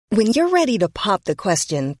When you're ready to pop the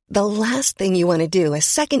question, the last thing you want to do is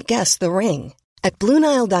second-guess the ring. At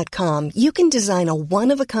BlueNile.com, you can design a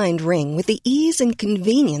one-of-a-kind ring with the ease and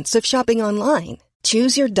convenience of shopping online.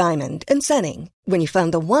 Choose your diamond and setting. When you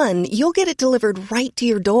find the one, you'll get it delivered right to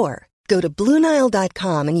your door. Go to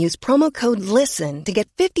BlueNile.com and use promo code LISTEN to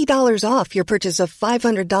get $50 off your purchase of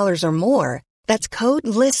 $500 or more. That's code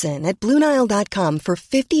LISTEN at BlueNile.com for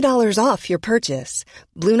 $50 off your purchase.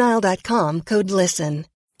 BlueNile.com, code LISTEN.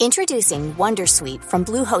 Introducing Wondersuite from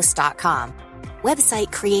Bluehost.com.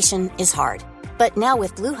 Website creation is hard, but now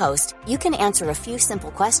with Bluehost, you can answer a few simple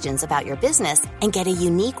questions about your business and get a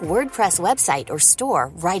unique WordPress website or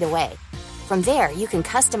store right away. From there, you can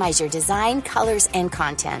customize your design, colors, and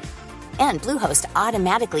content. And Bluehost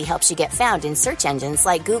automatically helps you get found in search engines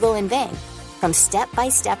like Google and Bing. From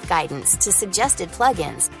step-by-step guidance to suggested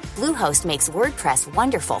plugins, Bluehost makes WordPress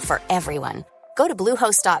wonderful for everyone. Go to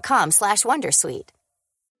bluehost.com/wondersuite.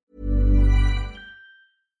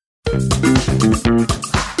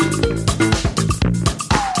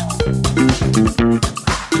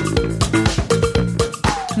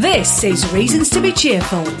 This is Reasons to be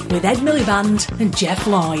Cheerful with Ed Miliband and Jeff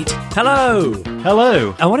Lloyd. Hello.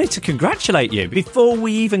 Hello. I wanted to congratulate you. Before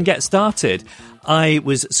we even get started, I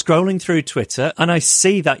was scrolling through Twitter and I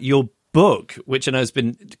see that your book, which I know has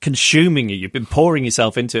been consuming you, you've been pouring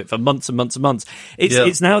yourself into it for months and months and months.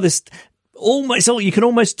 It's now this... Almost, you can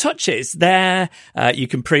almost touch it. It's there. You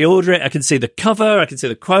can pre-order it. I can see the cover. I can see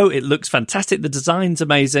the quote. It looks fantastic. The design's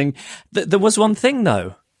amazing. There was one thing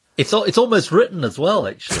though. It's almost written as well,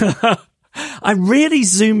 actually. I really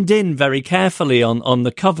zoomed in very carefully on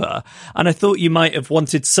the cover, and I thought you might have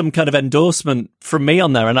wanted some kind of endorsement from me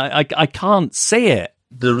on there, and I can't see it.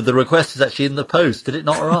 The request is actually in the post. Did it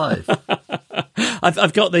not arrive?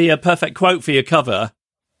 I've got the perfect quote for your cover.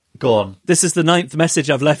 Go on. This is the 9th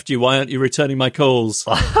message I've left you. Why aren't you returning my calls?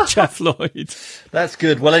 Jeff Lloyd. That's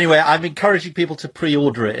good. Well, anyway, I'm encouraging people to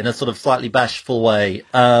pre-order it in a sort of slightly bashful way.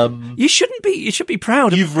 You shouldn't be. You should be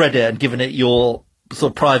proud. You've read it and given it your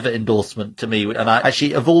sort of private endorsement to me. And I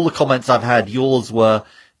actually, of all the comments I've had, yours were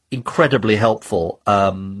incredibly helpful.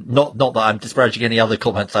 Not that I'm disparaging any other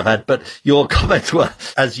comments I've had, but your comments were,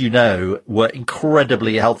 as you know, were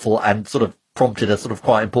incredibly helpful and sort of prompted a sort of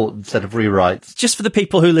quite important set of rewrites. Just for the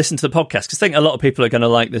people who listen to the podcast, because I think a lot of people are going to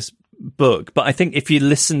like this book, but I think if you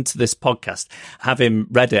listen to this podcast, having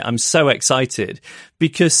read it, I'm so excited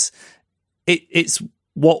because it's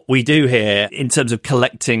what we do here in terms of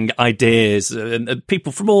collecting ideas and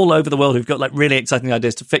people from all over the world who've got like really exciting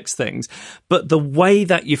ideas to fix things. But the way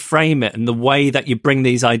that you frame it and the way that you bring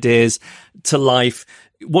these ideas to life,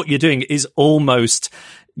 what you're doing is almost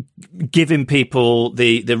giving people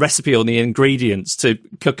the recipe or the ingredients to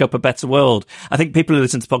cook up a better world. I think people who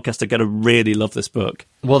listen to the podcast are going to really love this book.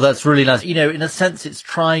 Well, that's really nice. You know, in a sense, it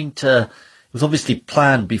was obviously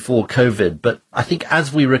planned before COVID, but I think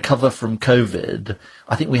as we recover from COVID,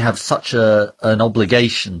 I think we have such an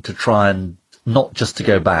obligation to try and not just to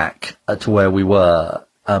go back to where we were.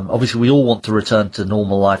 Obviously, we all want to return to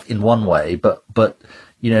normal life in one way, but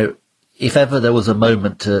you know, if ever there was a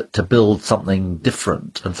moment to build something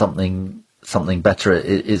different and something better,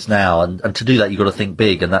 it is now. And to do that, you've got to think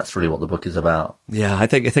big, and that's really what the book is about. Yeah, I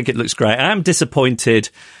think it looks great. I'm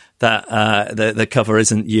disappointed that the cover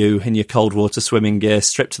isn't you in your cold water swimming gear,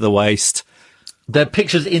 stripped to the waist. There are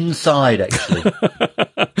pictures inside, actually.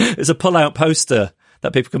 It's a pull-out poster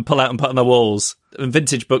that people can pull out and put on their walls. And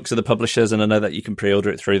Vintage Books are the publishers, and I know that you can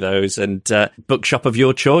pre-order it through those. And bookshop of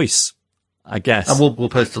your choice, I guess. And we'll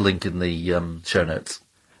post a link in the show notes.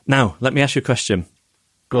 Now, let me ask you a question.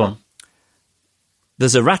 Go on.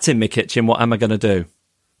 There's a rat in my kitchen. What am I going to do?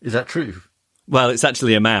 Is that true? Well, it's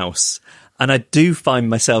actually a mouse. And I do find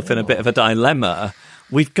myself in a bit of a dilemma.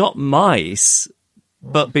 We've got mice,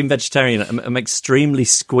 but being vegetarian, I'm extremely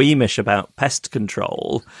squeamish about pest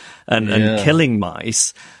control and killing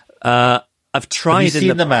mice. I've tried... Have you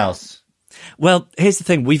seen the mouse? Well, here's the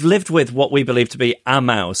thing. We've lived with what we believe to be a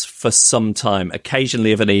mouse for some time.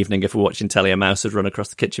 Occasionally of an evening, if we're watching telly, a mouse would run across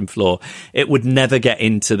the kitchen floor. It would never get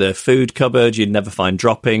into the food cupboard. You'd never find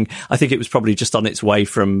dropping. I think it was probably just on its way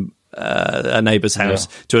from a neighbour's house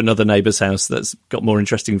to another neighbour's house that's got more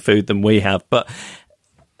interesting food than we have. But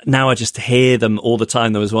now I just hear them all the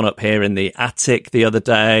time. There was one up here in the attic the other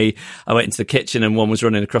day. I went into the kitchen and one was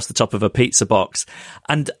running across the top of a pizza box.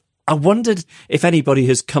 And I wondered if anybody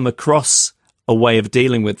has come across a way of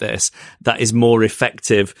dealing with this that is more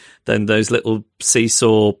effective than those little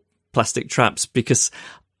seesaw plastic traps, because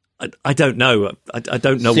I don't know. I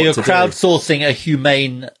don't know what to do. So you're crowdsourcing a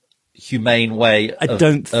humane way. I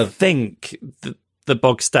don't think that the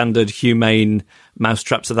bog standard humane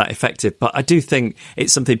mousetraps are that effective, but I do think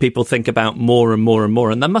it's something people think about more and more and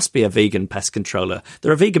more. And there must be a vegan pest controller.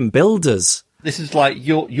 There are vegan builders. This is like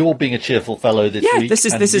you're being a cheerful fellow this week. This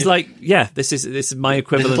is my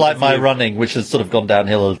equivalent. This is like my running, which has sort of gone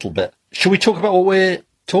downhill a little bit. Should we talk about what we're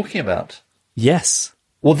talking about? Yes.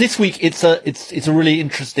 Well, this week it's a really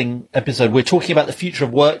interesting episode. We're talking about the future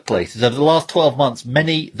of workplaces. Over the last 12 months,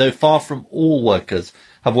 many, though far from all workers,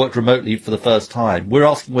 have worked remotely for the first time. We're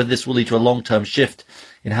asking whether this will lead to a long-term shift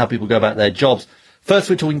in how people go about their jobs.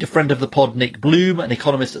 First, we're talking to friend of the pod, Nick Bloom, an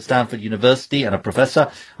economist at Stanford University and a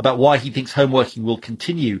professor, about why he thinks home working will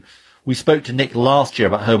continue. We spoke to Nick last year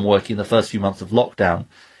about home working in the first few months of lockdown.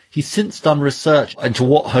 He's since done research into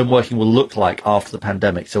what home working will look like after the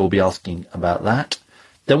pandemic, so we'll be asking about that.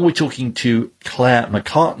 Then we're talking to Claire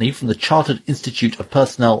McCartney from the Chartered Institute of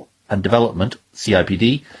Personnel and Development,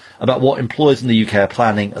 CIPD, about what employers in the UK are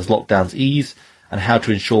planning as lockdowns ease and how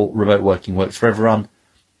to ensure remote working works for everyone.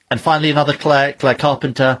 And finally, another Claire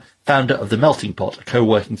Carpenter, founder of The Melting Pot, a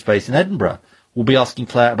co-working space in Edinburgh. We'll be asking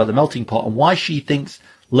Claire about The Melting Pot and why she thinks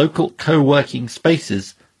local co-working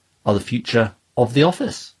spaces are the future of the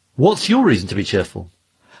office. What's your reason to be cheerful?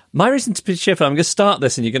 My reason to be cheerful, I'm going to start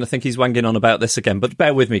this and you're going to think he's wanging on about this again, but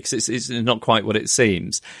bear with me because it's not quite what it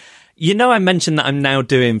seems. You know, I mentioned that I'm now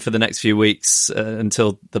doing for the next few weeks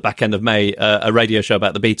until the back end of May a radio show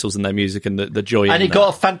about the Beatles and their music and the joy. And it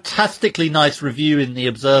got a fantastically nice review in The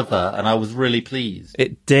Observer, and I was really pleased.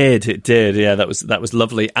 It did. Yeah, that was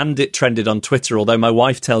lovely, and it trended on Twitter. Although my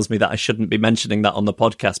wife tells me that I shouldn't be mentioning that on the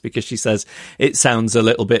podcast because she says it sounds a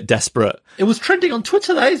little bit desperate. It was trending on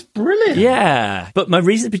Twitter. That is brilliant. Yeah, but my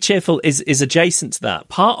reason to be cheerful is adjacent to that.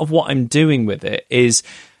 Part of what I'm doing with it is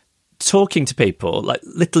talking to people, like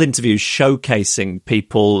little interviews showcasing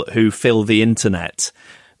people who fill the internet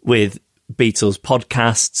with Beatles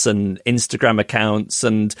podcasts and Instagram accounts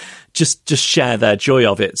and just share their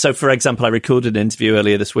joy of it. So, for example, I recorded an interview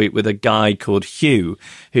earlier this week with a guy called Hugh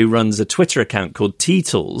who runs a Twitter account called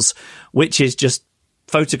Teetles, which is just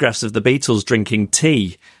photographs of the Beatles drinking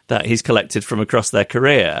tea that he's collected from across their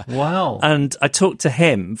career. Wow. And I talked to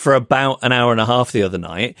him for about an hour and a half the other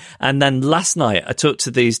night. And then last night I talked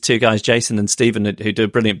to these two guys, Jason and Stephen, who do a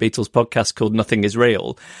brilliant Beatles podcast called Nothing Is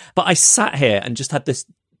Real. But I sat here and just had this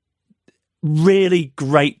really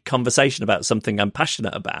great conversation about something I'm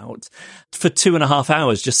passionate about for 2.5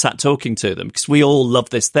 hours, just sat talking to them because we all love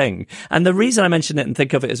this thing. And the reason I mention it and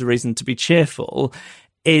think of it as a reason to be cheerful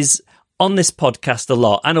is on this podcast a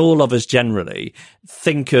lot, and all of us generally,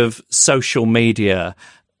 think of social media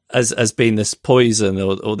as being this poison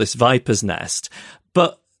or this viper's nest.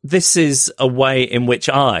 But this is a way in which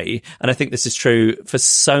and I think this is true for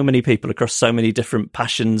so many people across so many different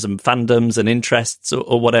passions and fandoms and interests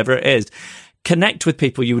or whatever it is, connect with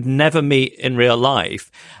people you would never meet in real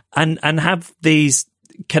life and have these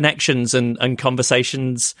connections and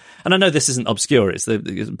conversations. And I know this isn't obscure, it's the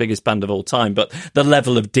biggest band of all time, but the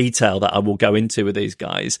level of detail that I will go into with these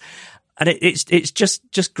guys, and it's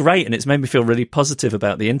just great, and it's made me feel really positive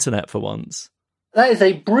about the internet for once. That is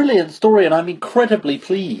a brilliant story, and I'm incredibly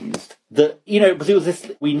pleased that, because it was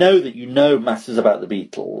this, we know that you know masses about the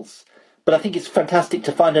Beatles, but I think it's fantastic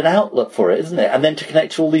to find an outlet for it, isn't it? And then to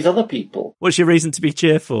connect to all these other people. What's your reason to be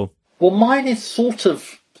cheerful? Well, mine is sort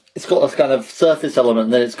of, it's got a kind of surface element,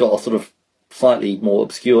 and then it's got a sort of slightly more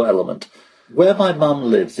obscure element. Where my mum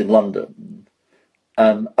lives in London,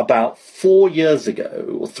 about 4 years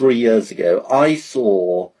ago, or 3 years ago, I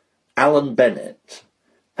saw Alan Bennett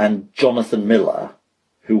and Jonathan Miller,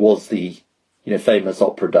 who was the famous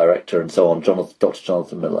opera director and so on, Dr.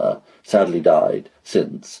 Jonathan Miller, sadly died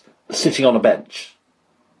since, sitting on a bench.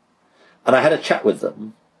 And I had a chat with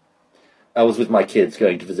them. I was with my kids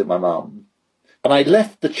going to visit my mum. And I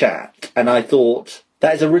left the chat and I thought,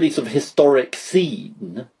 that is a really sort of historic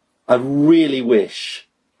scene. I really wish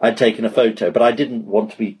I'd taken a photo, but I didn't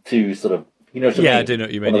want to be too sort of, what I mean? I do know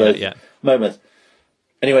what you mean, yeah. Moments.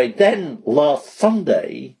 Anyway, then last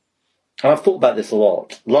Sunday, and I've thought about this a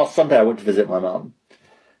lot, last Sunday I went to visit my mum.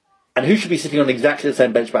 And who should be sitting on exactly the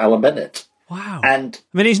same bench but Alan Bennett? Wow. And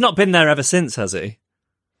I mean, he's not been there ever since, has he?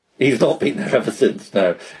 He's not been there ever since,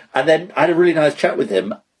 no. And then I had a really nice chat with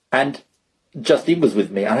him, and Justine was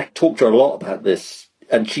with me, and I talked to her a lot about this,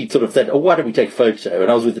 and she sort of said, why don't we take a photo?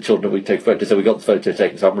 And I was with the children, we take a photo, so we got the photo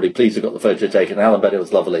taken, so I'm really pleased we got the photo taken, and Alan Bennett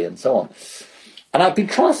was lovely, and so on. And I've been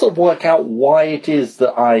trying to sort of work out why it is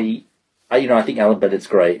that I think Alan Bennett's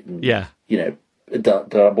great, and, yeah.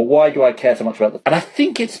 But why do I care so much about that? And I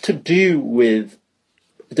think it's to do with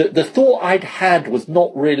the thought I'd had was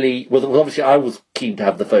not really, well, obviously I was keen to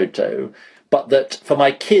have the photo, but that for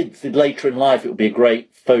my kids later in life, it would be a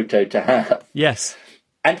great photo to have. Yes.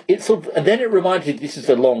 And and then it reminded me, this is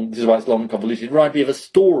why it's long and convoluted, it reminded me of a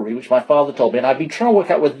story which my father told me, and I've been trying to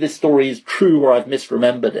work out whether this story is true or I've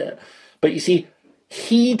misremembered it. But you see,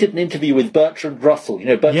 he did an interview with Bertrand Russell,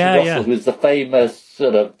 Russell, who was the famous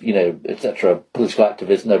sort of, etc., political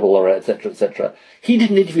activist, Nobel laureate, etc., etc. He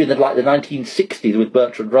did an interview in the 1960s with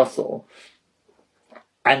Bertrand Russell,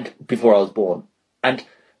 and before I was born. And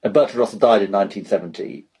Bertrand Russell died in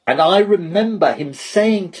 1970. And I remember him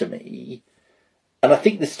saying to me, and I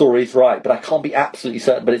think this story is right, but I can't be absolutely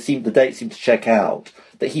certain, but the date seemed to check out,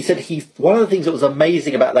 that he said one of the things that was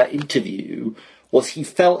amazing about that interview was he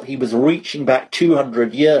felt he was reaching back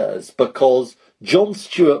 200 years because John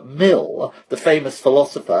Stuart Mill, the famous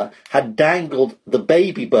philosopher, had dangled the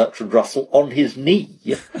baby Bertrand Russell on his knee.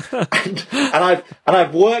 and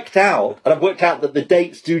I've worked out that the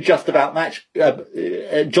dates do just about match.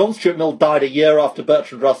 John Stuart Mill died a year after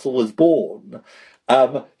Bertrand Russell was born.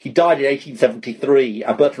 He died in 1873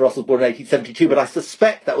 and Bertrand Russell was born in 1872, but I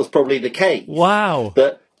suspect that was probably the case. Wow.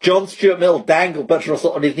 That John Stuart Mill dangled Bertrand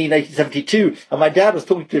Russell on his knee in 1872, and my dad was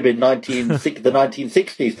talking to him in the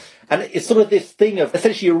 1960s. And it's sort of this thing of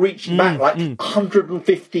essentially you're reaching back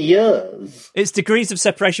 150 years. It's degrees of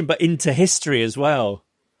separation, but into history as well.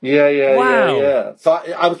 Yeah. Wow. Yeah. So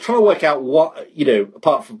I was trying to work out what,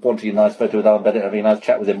 apart from wanting a nice photo with Alan Bennett, having a nice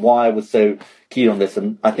chat with him, why I was so keen on this.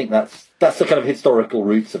 And I think that's the kind of historical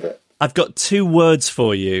roots of it. I've got 2 words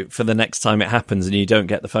for you for the next time it happens and you don't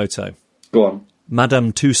get the photo. Go on.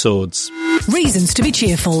 Madame Tussauds. Reasons to be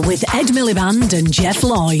cheerful with Ed Miliband and Jeff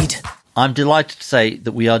Lloyd. I'm delighted to say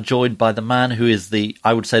that we are joined by the man who is the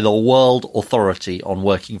world authority on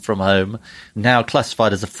working from home, now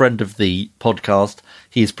classified as a friend of the podcast.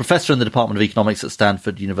 He is professor in the Department of Economics at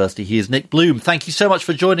Stanford University. He is Nick Bloom. Thank you so much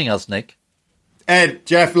for joining us, Nick. Ed,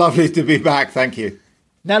 Jeff, lovely to be back. Thank you.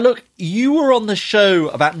 Now, look, you were on the show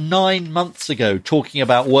about 9 months ago talking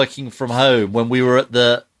about working from home when we were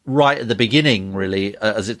right at the beginning, really,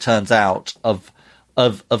 as it turns out, of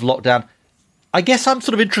lockdown. I guess I'm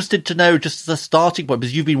sort of interested to know, just as a starting point,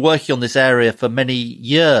 because you've been working on this area for many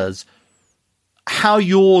years, how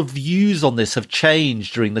your views on this have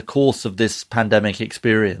changed during the course of this pandemic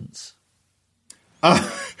experience.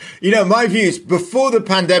 My views before the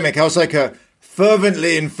pandemic, I was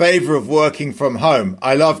fervently in favour of working from home.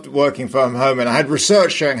 I loved working from home, and I had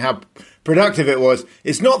research showing how productive it was.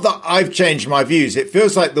 It's not that I've changed my views. It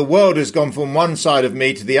feels like the world has gone from one side of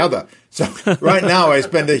me to the other. So right now I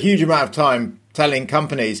spend a huge amount of time telling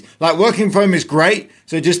companies, working from home is great.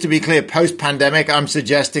 So just to be clear, post-pandemic, I'm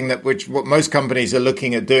suggesting that what most companies are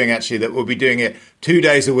looking at doing, actually, that we'll be doing it 2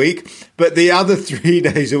 days a week. But the other 3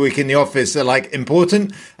 days a week in the office are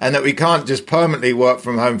important, and that we can't just permanently work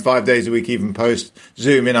from home 5 days a week, even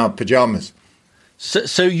post-Zoom in our pajamas.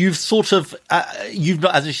 So you've sort of, you've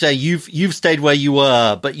not, as you say, you've stayed where you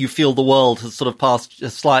were, but you feel the world has sort of passed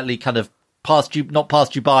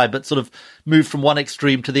you by, but sort of moved from one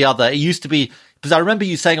extreme to the other. It used to be, because I remember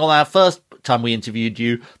you saying on our first time we interviewed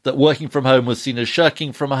you that working from home was seen as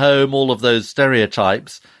shirking from home, all of those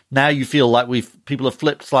stereotypes. Now you feel like people have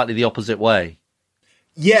flipped slightly the opposite way.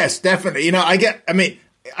 Yes, definitely.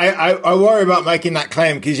 I worry about making that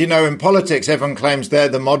claim because, in politics, everyone claims they're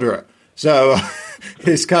the moderate. So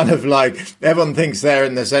it's kind of everyone thinks they're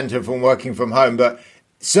in the centre from working from home, but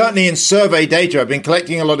certainly in survey data, I've been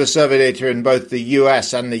collecting a lot of survey data in both the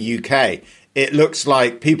US and the UK. It looks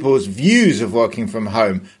like people's views of working from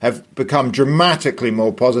home have become dramatically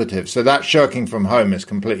more positive. So that shirking from home has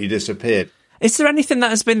completely disappeared. Is there anything that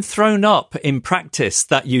has been thrown up in practice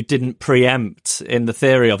that you didn't preempt in the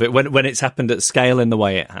theory of it when it's happened at scale in the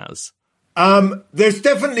way it has? There's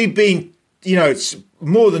definitely been, it's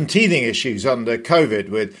more than teething issues under COVID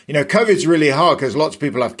with, COVID's really hard because lots of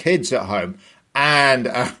people have kids at home. And,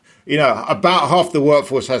 about half the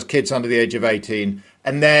workforce has kids under the age of 18.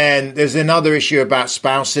 And then there's another issue about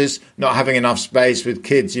spouses not having enough space with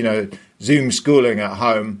kids, Zoom schooling at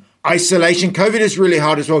home. Isolation. COVID is really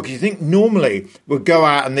hard as well because you think normally we'd go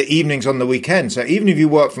out in the evenings on the weekend. So even if you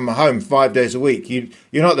work from home 5 days a week,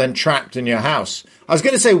 you're not then trapped in your house. I was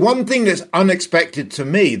going to say one thing that's unexpected to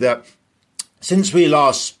me that since we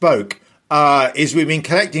last spoke, is we've been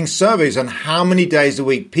collecting surveys on how many days a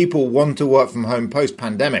week people want to work from home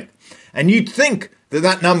post-pandemic. And you'd think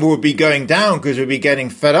that number would be going down because we'd be getting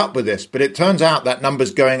fed up with this. But it turns out that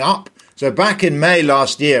number's going up. So back in May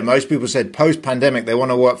last year, most people said post-pandemic they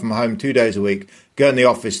want to work from home 2 days a week, go in the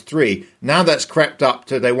office 3. Now that's crept up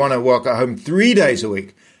to they want to work at home 3 days a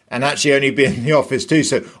week and actually only be in the office 2.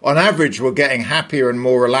 So on average, we're getting happier and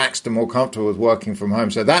more relaxed and more comfortable with working from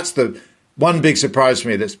home. So that's the one big surprise for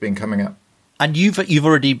me that's been coming up. And you've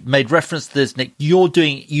already made reference to this, Nick.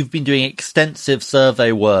 You've been doing extensive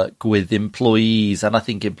survey work with employees, and I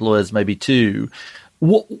think employers maybe too.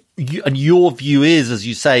 And your view is, as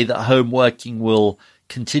you say, that home working will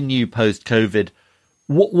continue post-COVID.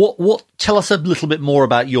 What? Tell us a little bit more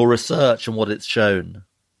about your research and what it's shown.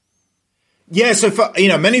 Yeah, so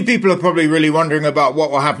many people are probably really wondering about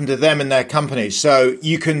what will happen to them and their companies. So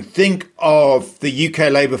you can think of the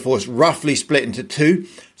UK labour force roughly split into two.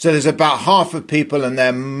 So there's about half of people, and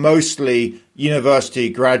they're mostly university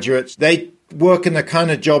graduates. They work in the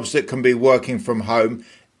kind of jobs that can be working from home,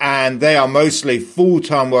 and they are mostly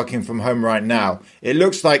full-time working from home right now. It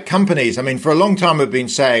looks like companies, for a long time have been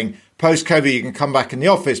saying, post-COVID, you can come back in the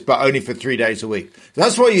office, but only for 3 days a week. So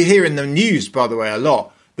that's what you hear in the news, by the way, a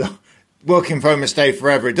lot. Working from home will stay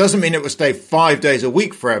forever. It doesn't mean it will stay 5 days a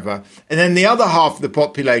week forever. And then the other half of the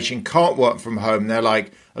population can't work from home. They're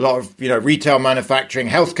like a lot of, retail, manufacturing,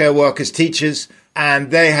 healthcare workers, teachers,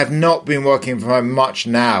 and they have not been working from home much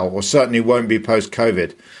now, or certainly won't be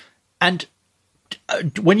post-COVID. And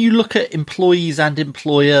when you look at employees and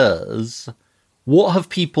employers, what have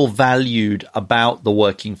people valued about the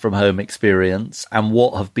working from home experience, and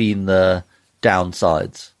what have been the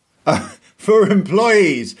downsides? For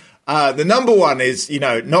employees, the number one is,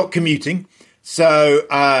 not commuting. So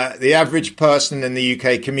the average person in the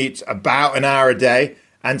UK commutes about an hour a day.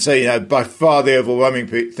 And so, by far the overwhelming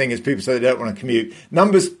thing is people say they don't want to commute.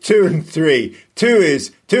 Numbers 2 and 3.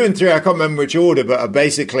 2 and 3, I can't remember which order, but are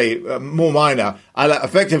basically more minor.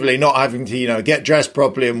 Effectively not having to, get dressed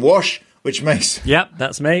properly and wash, which makes... Yep,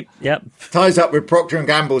 that's me. Yep. Ties up with Procter &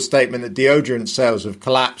 Gamble's statement that deodorant sales have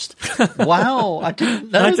collapsed. Wow, I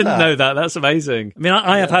didn't know that. That's amazing.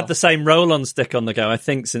 I have had the same roll-on stick on the go, I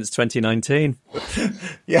think, since 2019.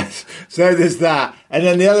 Yes, so there's that. And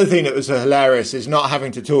then the other thing that was hilarious is not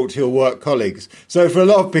having to talk to your work colleagues. So for a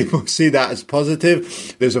lot of people see that as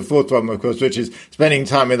positive. There's a fourth one, of course, which is spending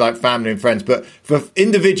time with family and friends. But for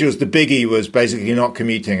individuals, the biggie was basically not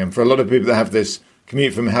commuting. And for a lot of people that have this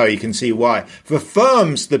commute from hell, you can see why. For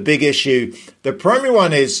firms, the big issue, the primary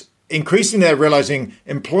one is increasingly they're realizing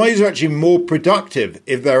employees are actually more productive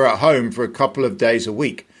if they're at home for a couple of days a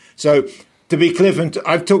week. So to be clear,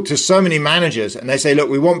 I've talked to so many managers and they say, look,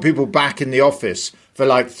 we want people back in the office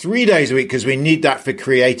for 3 days a week because we need that for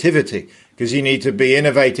creativity, because you need to be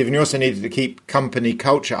innovative and you also need to keep company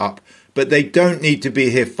culture up. But they don't need to be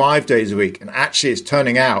here 5 days a week. And actually it's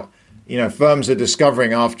turning out, firms are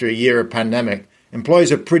discovering after a year of pandemic,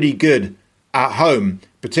 employees are pretty good at home,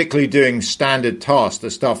 particularly doing standard tasks,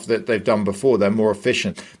 the stuff that they've done before. They're more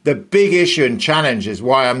efficient. The big issue and challenge is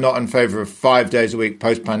why I'm not in favor of 5 days a week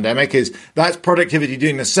post-pandemic is that's productivity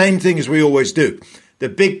doing the same thing as we always do. The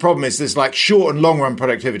big problem is there's short and long run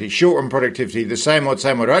productivity. Short run productivity, the same old,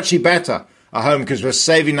 are actually better at home because we're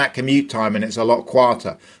saving that commute time and it's a lot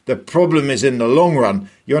quieter. The problem is in the long run,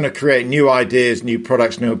 you want to create new ideas, new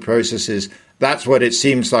products, new processes. That's what it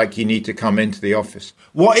seems like you need to come into the office.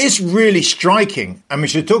 What is really striking, and we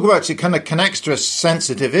should talk about it kind of connects to a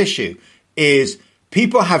sensitive issue, is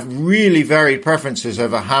people have really varied preferences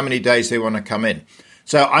over how many days they want to come in.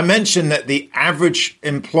 So I mentioned that the average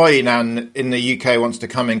employee now in the UK wants to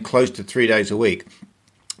come in close to 3 days a week.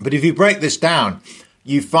 But if you break this down,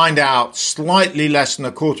 you find out slightly less than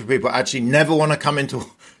a quarter of people actually never want to come into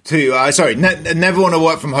never want to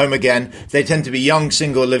work from home again. They tend to be young,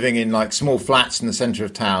 single, living in small flats in the centre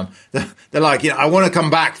of town. They're I want to come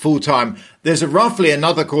back full time. There's roughly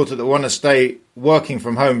another quarter that want to stay working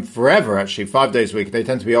from home forever, actually, 5 days a week. They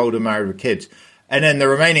tend to be older, married with kids. And then the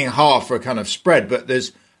remaining half are kind of spread, but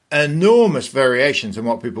there's enormous variations in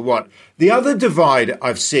what people want. The other divide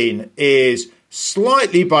I've seen is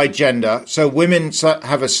slightly by gender. So women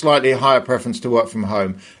have a slightly higher preference to work from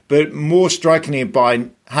home, but more strikingly by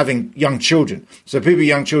having young children. So people with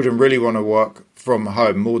young children really want to work from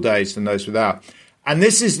home more days than those without. And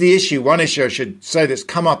this is the issue. One issue I should say that's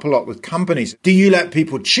come up a lot with companies. Do you let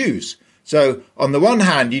people choose? So on the one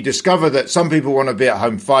hand, you discover that some people want to be at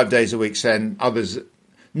home 5 days a week, and others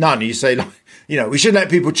none. You say, we should let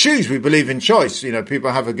people choose. We believe in choice.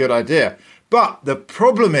 People have a good idea. But the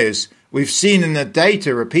problem is, we've seen in the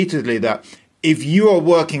data repeatedly that if you are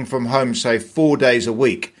working from home, say 4 days a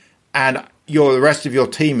week, and the rest of your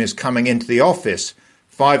team is coming into the office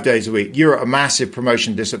 5 days a week, you're at a massive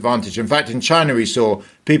promotion disadvantage. In fact, in China, we saw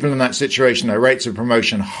people in that situation, their rates of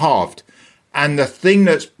promotion halved. And the thing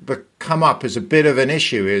that's come up as a bit of an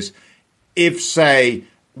issue is if, say,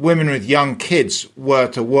 women with young kids were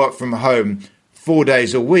to work from home 4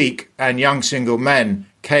 days a week and young single men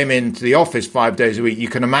came into the office 5 days a week, you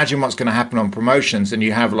can imagine what's going to happen on promotions, and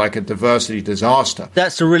you have a diversity disaster.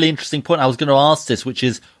 That's a really interesting point. I was going to ask this, which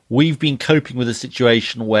is we've been coping with a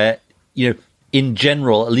situation where, in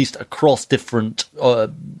general, at least across different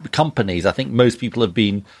companies, I think most people have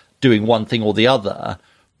been doing one thing or the other.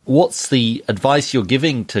 What's the advice you're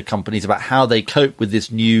giving to companies about how they cope with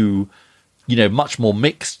this new, much more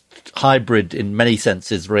mixed, hybrid, in many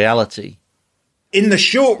senses, reality? In the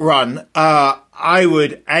short run, I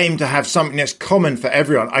would aim to have something that's common for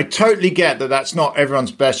everyone. I totally get that that's not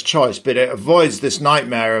everyone's best choice, but it avoids this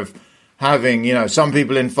nightmare of having, some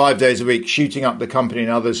people in 5 days a week shooting up the company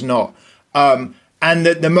and others not. And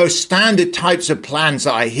the most standard types of plans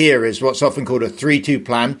that I hear is what's often called a 3-2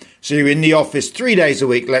 plan. So you're in the office 3 days a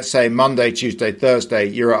week, let's say Monday, Tuesday, Thursday,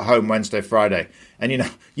 you're at home Wednesday, Friday. And,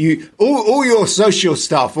 all your social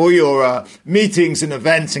stuff, all your meetings and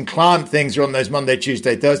events and client things are on those Monday,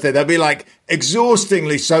 Tuesday, Thursday. They'll be like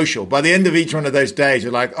exhaustingly social. By the end of each one of those days,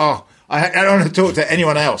 you're like, oh, I don't want to talk to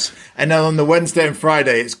anyone else. And then on the Wednesday and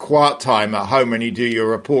Friday, it's quiet time at home when you do your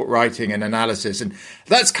report writing and analysis. And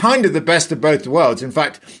that's kind of the best of both worlds. In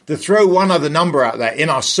fact, to throw one other number out there, in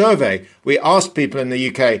our survey, we asked people in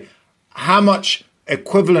the UK, how much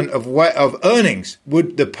equivalent of earnings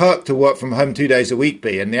would the perk to work from home 2 days a week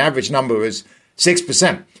be? And the average number was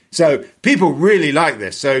 6%. So people really like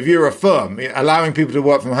this. So if you're a firm, allowing people to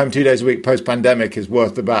work from home 2 days a week post-pandemic is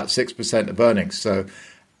worth about 6% of earnings. So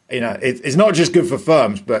it's not just good for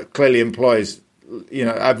firms, but clearly employees,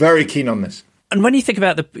 are very keen on this. And when you think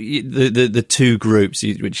about the two groups,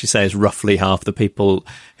 which you say is roughly half, the people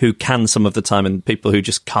who can some of the time and people who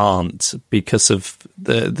just can't because of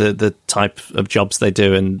the type of jobs they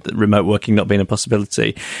do and remote working not being a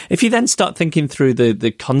possibility, if you then start thinking through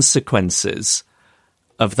the consequences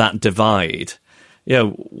of that divide,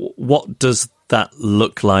 what does that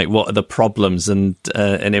look like? What are the problems, and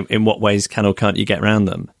in what ways can or can't you get around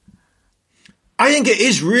them? I think it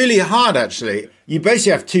is really hard, actually. You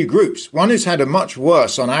basically have two groups. One who's had a much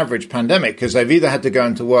worse, on average, pandemic because they've either had to go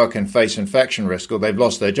into work and face infection risk or they've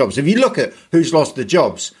lost their jobs. If you look at who's lost their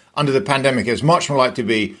jobs under the pandemic, it's much more likely to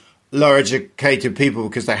be lower educated people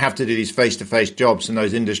because they have to do these face-to-face jobs and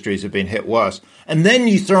those industries have been hit worse. And then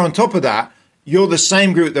you throw on top of that, you're the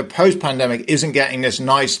same group that post-pandemic isn't getting this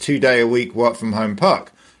nice 2 day a week work from home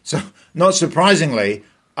perk. So not surprisingly,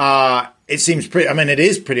 it seems it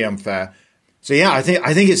is pretty unfair. So, yeah, I think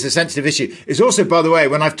it's a sensitive issue. It's also, by the way,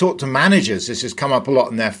 when I've talked to managers, this has come up a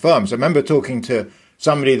lot in their firms. I remember talking to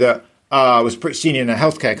somebody that was pretty senior in a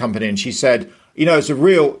healthcare company, and she said, it's a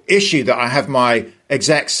real issue that I have my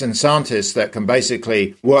execs and scientists that can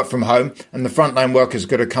basically work from home, and the frontline workers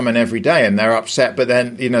got to come in every day, and they're upset. But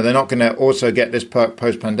then, they're not going to also get this perk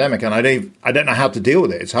post-pandemic, and I don't know how to deal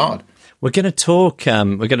with it. It's hard. We're going to talk.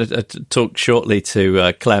 We're going to talk shortly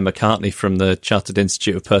to Claire McCartney from the Chartered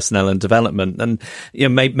Institute of Personnel and Development, and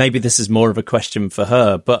maybe this is more of a question for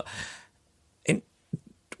her. But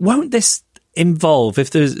won't this involve,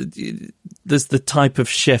 if there's the type of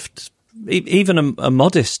shift, even a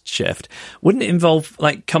modest shift, wouldn't it involve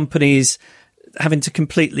like companies having to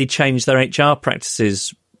completely change their HR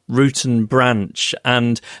practices, root and branch,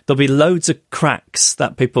 and there'll be loads of cracks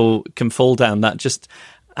that people can fall down that just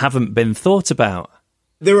haven't been thought about?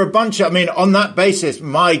 There are a bunch of, on that basis,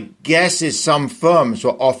 my guess is some firms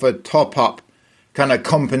will offer top-up kind of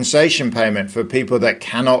compensation payment for people that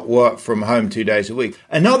cannot work from home 2 days a week.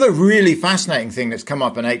 Another really fascinating thing that's come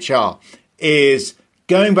up in HR is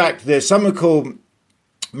going back to there's someone called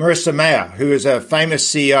Marissa Mayer, who is a famous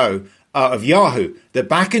CEO of Yahoo, that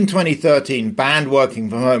back in 2013 banned working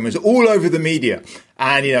from home. It was all over the media.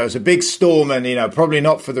 And, it was a big storm and, probably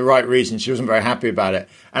not for the right reason. She wasn't very happy about it.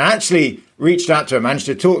 And I actually reached out to her, managed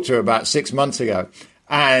to talk to her about 6 months ago.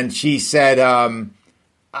 And she said,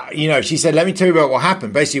 let me tell you about what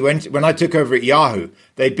happened. Basically, when I took over at Yahoo,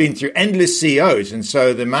 they'd been through endless CEOs. And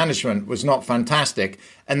so the management was not fantastic.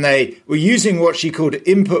 And they were using what she called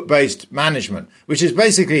input-based management, which is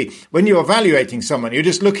basically when you're evaluating someone, you're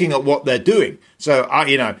just looking at what they're doing. So,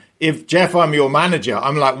 if Jeff, I'm your manager,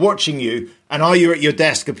 I'm like watching you. And are you at your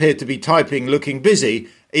desk appeared to be typing, looking busy?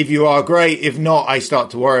 If you are, great. If not, I start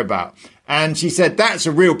to worry about. And she said that's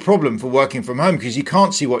a real problem for working from home because you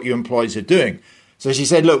can't see what your employees are doing. So she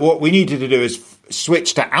said, look, what we need to do is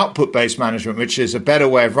switch to output-based management, which is a better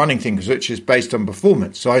way of running things, which is based on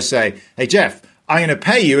performance. So I say, hey, Jeff, I'm going to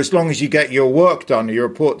pay you as long as you get your work done or your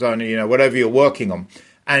report done or, whatever you're working on.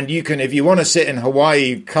 And you can, if you want to sit in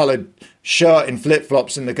Hawaii-colored shirt in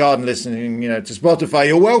flip-flops in the garden listening, to Spotify,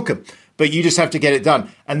 you're welcome. But you just have to get it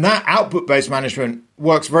done. And that output-based management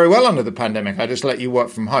works very well under the pandemic. I just let you work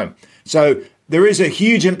from home. So there is a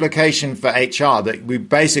huge implication for HR that we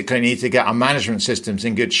basically need to get our management systems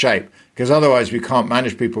in good shape because otherwise we can't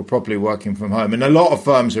manage people properly working from home. And a lot of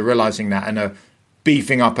firms are realizing that and are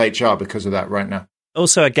beefing up HR because of that right now.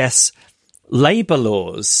 Also, I guess labour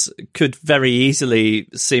laws could very easily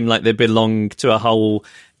seem like they belong to a whole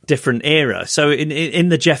different era. So in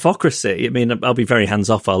the Jeffocracy, I mean, I'll be very hands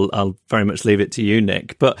off. I'll very much leave it to you,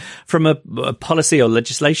 Nick. But from a policy or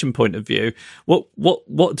legislation point of view,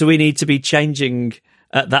 what do we need to be changing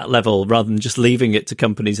at that level rather than just leaving it to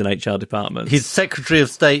companies and HR departments? He's Secretary of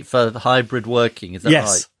State for hybrid working, is that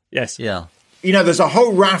right? Yes. Yeah. You know, there's a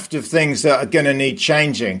whole raft of things that are going to need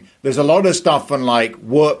changing. There's a lot of stuff on like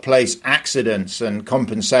workplace accidents and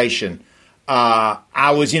compensation.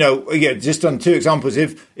 Hours, just on two examples.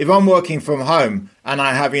 If I'm working from home and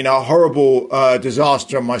I have, a horrible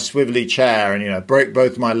disaster on my swivelly chair and, break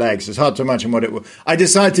both my legs, it's hard to imagine what it would. I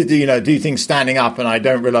decide to do things standing up and I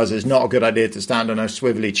don't realize it's not a good idea to stand on a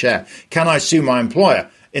swivelly chair. Can I sue my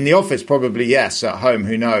employer? In the office, probably yes. At home,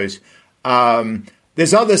 who knows?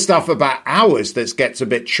 There's other stuff about hours that gets a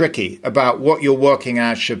bit tricky about what your working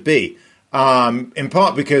hours should be. In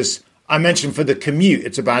part because I mentioned for the commute,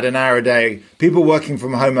 it's about an hour a day. People working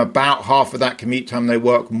from home, about half of that commute time, they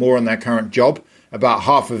work more on their current job. About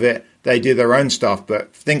half of it, they do their own stuff.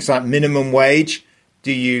 But things like minimum wage,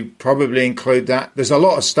 do you probably include that? There's a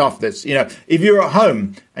lot of stuff that's, if you're at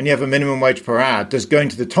home and you have a minimum wage per hour, does going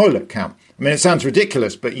to the toilet count? I mean, it sounds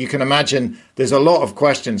ridiculous, but you can imagine there's a lot of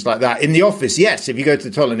questions like that. In the office, yes, if you go to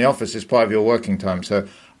the toilet in the office, it's part of your working time. So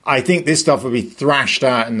I think this stuff will be thrashed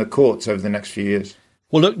out in the courts over the next few years.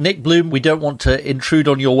 Well, look, Nick Bloom, we don't want to intrude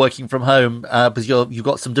on your working from home because you've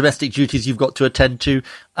got some domestic duties you've got to attend to.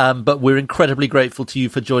 But we're incredibly grateful to you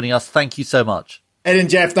for joining us. Thank you so much. Ed and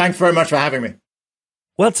Jeff, thanks very much for having me.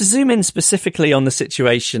 Well, to zoom in specifically on the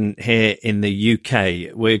situation here in the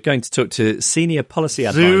UK, we're going to talk to Senior Policy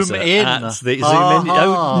Advisor. Zoom in.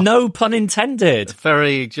 Oh, no pun intended.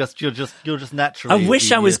 You're just naturally. I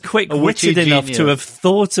wish I was quick-witted enough to have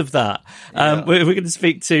thought of that. Yeah. We're going to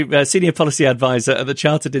speak to Senior Policy Advisor at the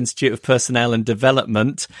Chartered Institute of Personnel and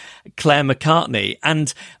Development, Claire McCartney.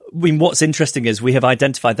 And what's interesting is we have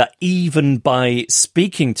identified that even by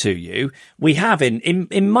speaking to you, we have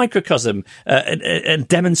in microcosm a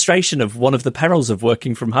demonstration of one of the perils of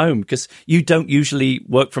working from home, because you don't usually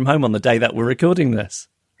work from home on the day that we're recording this.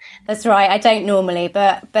 That's right. I don't normally,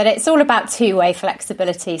 but it's all about two-way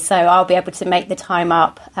flexibility. So I'll be able to make the time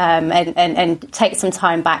up and take some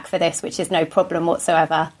time back for this, which is no problem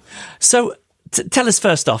whatsoever. So tell us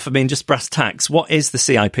first off, I mean, just brass tacks, what is the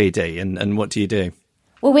CIPD and what do you do?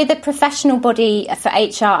 Well, we're the professional body for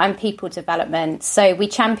HR and people development. So we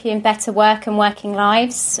champion better work and working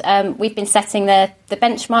lives. We've been setting the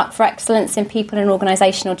benchmark for excellence in people and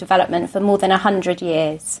organisational development for more than 100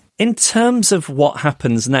 years. In terms of what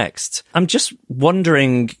happens next, I'm just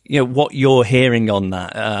wondering, what you're hearing on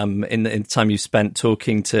that in the time you've spent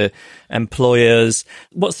talking to employers.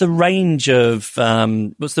 What's the range of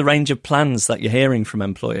plans that you're hearing from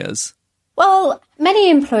employers? Well, many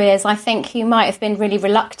employers, I think, who might have been really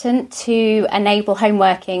reluctant to enable home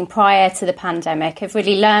working prior to the pandemic have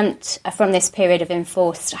really learnt from this period of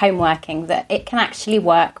enforced home working that it can actually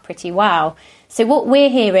work pretty well. So what we're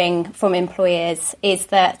hearing from employers is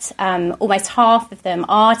that almost half of them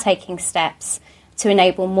are taking steps to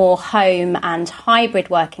enable more home and hybrid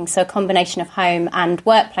working, so a combination of home and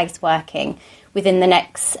workplace working within the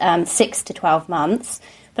next 6 to 12 months.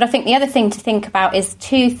 But I think the other thing to think about is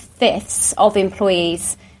 2/5 of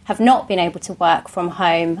employees have not been able to work from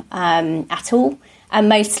home at all. And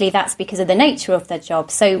mostly that's because of the nature of their job.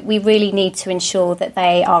 So we really need to ensure that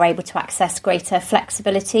they are able to access greater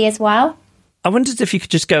flexibility as well. I wondered if you could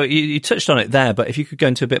just go, you touched on it there, but if you could go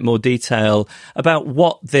into a bit more detail about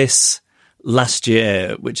what this last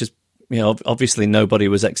year, which is, obviously nobody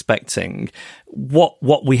was expecting,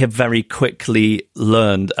 what we have very quickly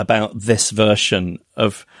learned about this version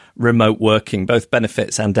of remote working, both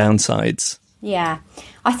benefits and downsides. Yeah,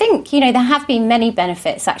 I think, there have been many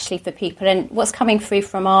benefits actually for people. And what's coming through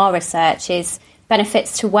from our research is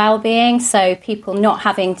benefits to well-being. So people not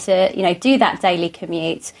having to, do that daily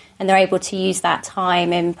commute, and they're able to use that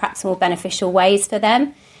time in perhaps more beneficial ways for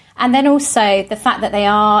them. And then also the fact that they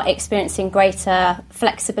are experiencing greater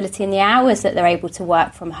flexibility in the hours that they're able to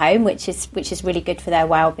work from home, which is really good for their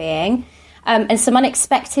well-being. And some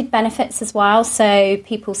unexpected benefits as well. So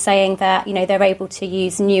people saying that, they're able to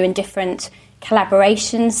use new and different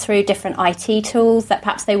collaborations through different IT tools that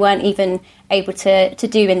perhaps they weren't even able to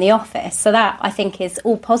do in the office. So that, I think, is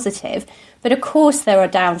all positive. But of course, there are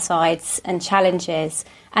downsides and challenges.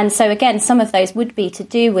 And so, again, some of those would be to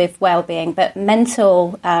do with well-being, but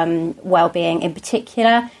mental well-being in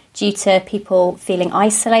particular, due to people feeling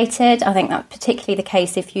isolated. I think that's particularly the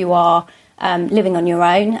case if you are living on your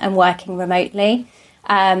own and working remotely.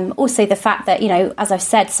 Also the fact that, as I've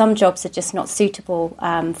said, some jobs are just not suitable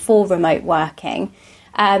for remote working.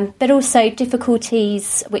 But also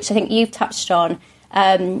difficulties, which I think you've touched on,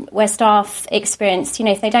 where staff experienced,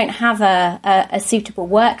 if they don't have a suitable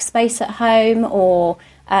workspace at home, or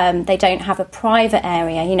they don't have a private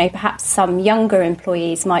area, perhaps some younger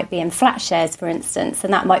employees might be in flat shares, for instance,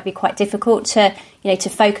 and that might be quite difficult to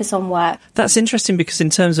focus on work. That's interesting, because in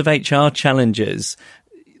terms of HR challenges,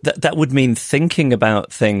 that would mean thinking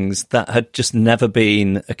about things that had just never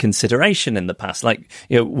been a consideration in the past, like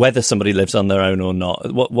whether somebody lives on their own or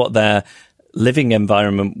not, what their living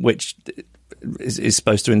environment, which is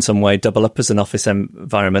supposed to in some way double up as an office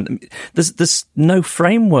environment. There's no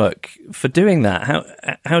framework for doing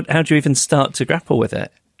that. How do you even start to grapple with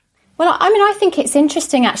it? Well, I think it's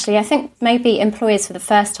interesting, actually. I think maybe employers for the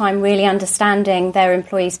first time really understanding their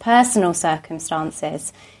employees' personal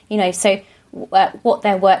circumstances, so what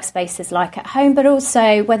their workspace is like at home, but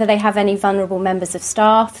also whether they have any vulnerable members of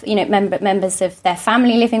staff, members of their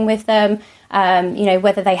family living with them,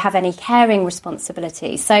 whether they have any caring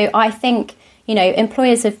responsibilities. So I think,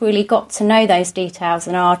 employers have really got to know those details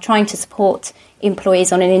and are trying to support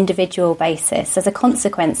employees on an individual basis as a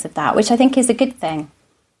consequence of that, which I think is a good thing.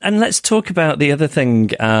 And let's talk about the other thing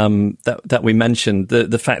that we mentioned,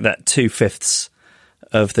 the fact that 2/5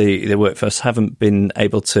 of the workforce haven't been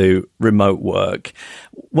able to remote work.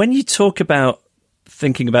 When you talk about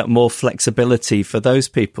thinking about more flexibility for those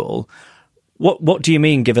people, what do you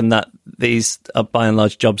mean, given that these are by and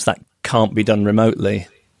large jobs that can't be done remotely?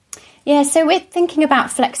 Yeah, so we're thinking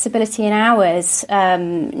about flexibility in hours,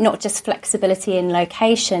 not just flexibility in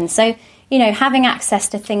location. So, having access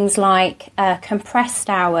to things like compressed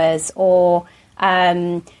hours or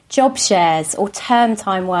job shares or term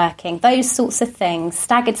time working, those sorts of things,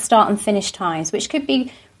 staggered start and finish times, which could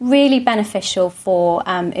be really beneficial for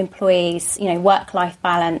employees, work-life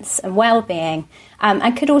balance and well-being,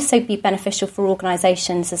 and could also be beneficial for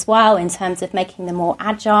organisations as well in terms of making them more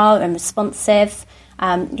agile and responsive,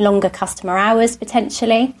 longer customer hours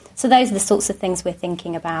potentially. So those are the sorts of things we're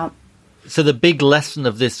thinking about. So the big lesson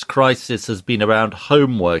of this crisis has been around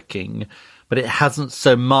home working, but it hasn't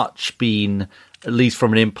so much been, at least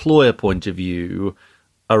from an employer point of view,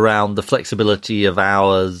 around the flexibility of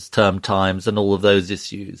hours, term times, and all of those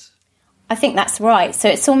issues. I think that's right. So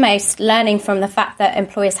it's almost learning from the fact that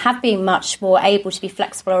employers have been much more able to be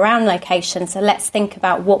flexible around location. So let's think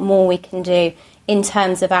about what more we can do in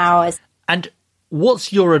terms of hours. And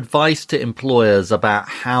what's your advice to employers about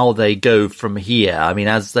how they go from here? I mean,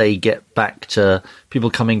 as they get back to people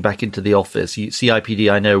coming back into the office, CIPD,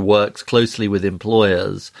 I know, works closely with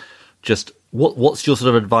employers. Just what's your sort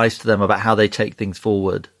of advice to them about how they take things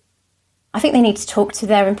forward? I think they need to talk to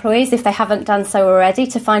their employees, if they haven't done so already,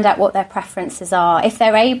 to find out what their preferences are. If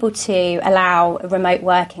they're able to allow remote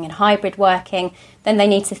working and hybrid working, then they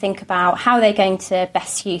need to think about how they're going to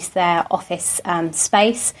best use their office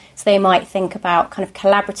space. So they might think about kind of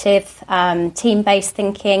collaborative, team-based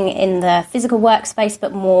thinking in the physical workspace,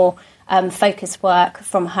 but more focused work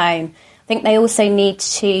from home. I think they also need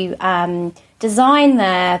to design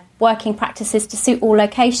their working practices to suit all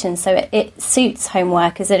locations, so it suits home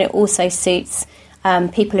workers and it also suits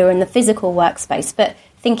people who are in the physical workspace. But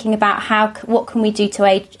thinking about what can we do to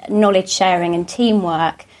aid knowledge sharing and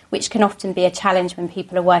teamwork, which can often be a challenge when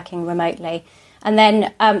people are working remotely. And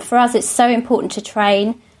then for us, it's so important to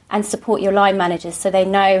train and support your line managers so they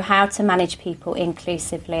know how to manage people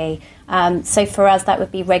inclusively. So for us, that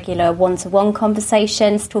would be regular one-to-one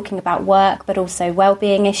conversations, talking about work, but also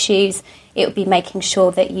well-being issues. It would be making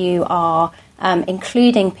sure that you are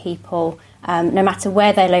including people, no matter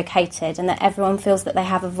where they're located, and that everyone feels that they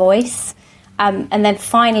have a voice. And then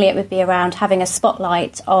finally, it would be around having a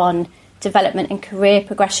spotlight on development and career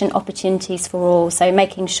progression opportunities for all. So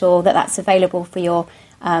making sure that that's available for your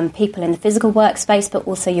people in the physical workspace, but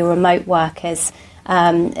also your remote workers.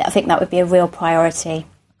 I think that would be a real priority.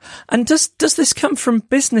 And does this come from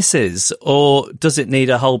businesses, or does it need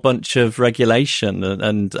a whole bunch of regulation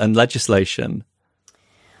and legislation?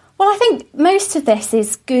 Well, I think most of this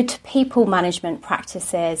is good people management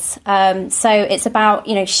practices. So it's about,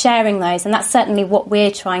 sharing those, and that's certainly what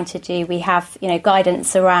we're trying to do. We have, new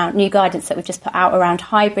guidance that we've just put out around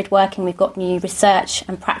hybrid working. We've got new research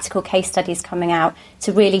and practical case studies coming out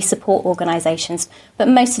to really support organisations. But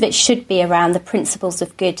most of it should be around the principles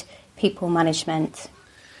of good people management.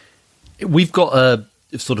 We've got a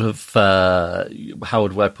sort of, how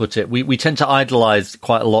would I put it? We tend to idolise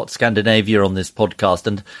quite a lot Scandinavia on this podcast.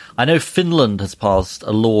 And I know Finland has passed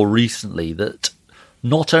a law recently that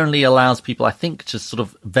not only allows people, I think, to sort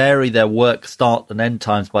of vary their work start and end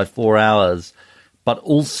times by 4 hours, but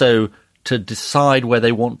also to decide where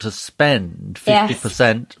they want to spend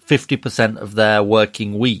 50% of their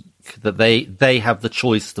working week, that they have the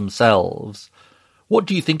choice themselves. What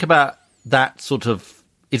do you think about that sort of,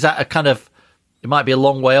 is that a kind of, it might be a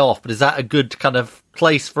long way off, but is that a good kind of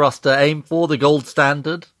place for us to aim for, the gold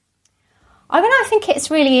standard? I mean, I think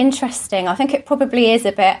it's really interesting. I think it probably is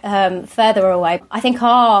a bit further away. I think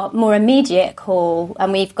our more immediate call,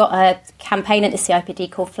 and we've got a campaign at the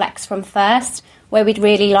CIPD called Flex from First, where we'd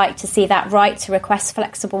really like to see that right to request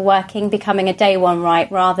flexible working becoming a day one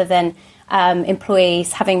right, rather than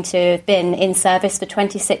employees having to have been in service for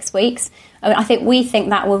 26 weeks. I think we think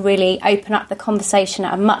that will really open up the conversation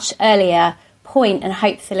at a much earlier point and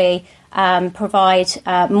hopefully provide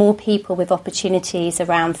more people with opportunities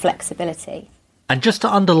around flexibility. And just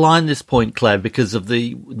to underline this point, Claire, because of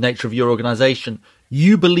the nature of your organisation,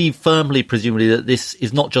 you believe firmly, presumably, that this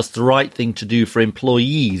is not just the right thing to do for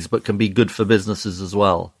employees, but can be good for businesses as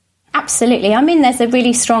well. Absolutely. I mean, there's a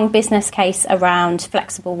really strong business case around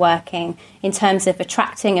flexible working in terms of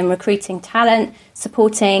attracting and recruiting talent,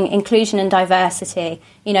 supporting inclusion and diversity.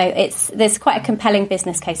 You know, there's quite a compelling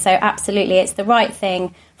business case. So absolutely, it's the right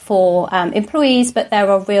thing for employees, but there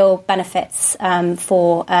are real benefits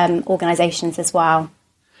for organisations as well.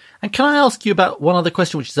 And can I ask you about one other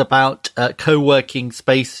question, which is about co-working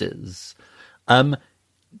spaces?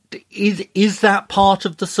 Is that part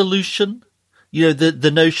of the solution? You know,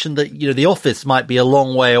 the notion that, you know, the office might be a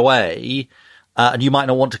long way away, and you might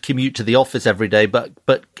not want to commute to the office every day, but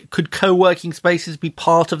could co-working spaces be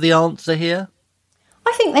part of the answer here?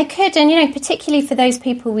 I think they could, and, you know, particularly for those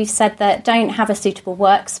people we've said that don't have a suitable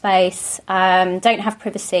workspace, don't have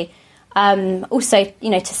privacy. Also, you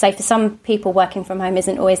know, to say for some people working from home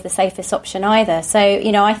isn't always the safest option either. So,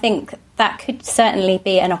 you know, I think that could certainly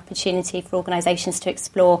be an opportunity for organisations to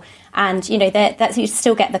explore. And, you know, that you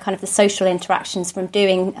still get the kind of the social interactions from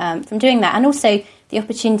doing that, and also the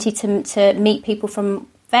opportunity to meet people from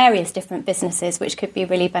various different businesses, which could be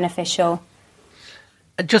really beneficial.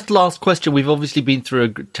 And just last question: we've obviously been through a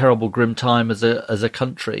terrible, grim time as a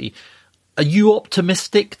country. Are you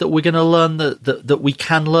optimistic that we're going to learn that we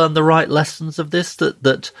can learn the right lessons of this?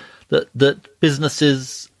 That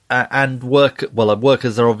businesses and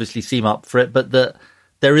workers are obviously seem up for it, but that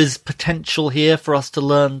there is potential here for us to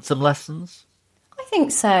learn some lessons? I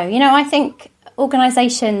think so. You know, I think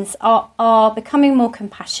organisations are becoming more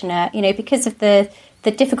compassionate, you know, because of the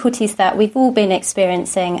difficulties that we've all been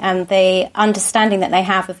experiencing and the understanding that they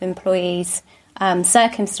have of employees'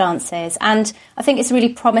 circumstances. And I think it's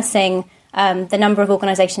really promising the number of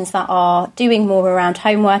organisations that are doing more around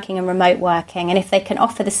home working and remote working. And if they can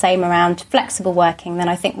offer the same around flexible working, then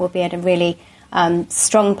I think we'll be at a really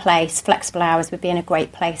strong place. Flexible hours would be in a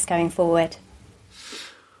great place going forward.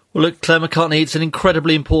 Well, look, Claire McCartney, it's an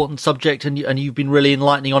incredibly important subject and you've been really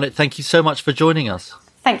enlightening on it. Thank you so much for joining us.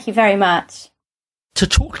 Thank you very much. To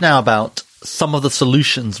talk now about some of the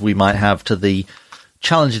solutions we might have to the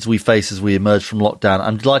challenges we face as we emerge from lockdown,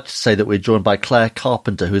 I'm delighted to say that we're joined by Claire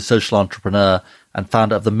Carpenter, who is social entrepreneur and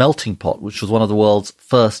founder of The Melting Pot, which was one of the world's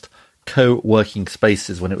first co-working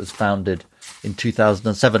spaces when it was founded in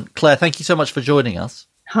 2007. Claire, thank you so much for joining us.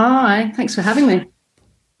 Hi, thanks for having me.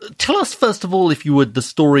 Tell us, first of all, if you would, the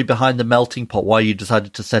story behind The Melting Pot, why you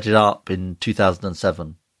decided to set it up in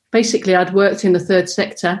 2007. Basically, I'd worked in the third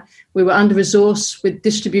sector. We were under-resourced, with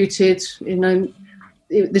distributed, you know,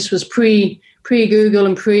 this was pre-Google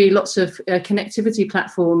and lots of connectivity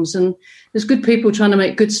platforms. And there's good people trying to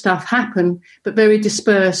make good stuff happen, but very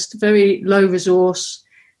dispersed, very low resource.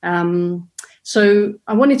 So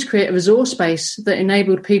I wanted to create a resource base that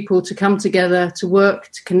enabled people to come together, to work,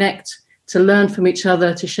 to connect, to learn from each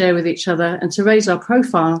other, to share with each other, and to raise our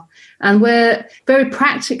profile. And where very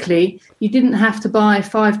practically, you didn't have to buy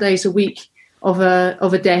 5 days a week of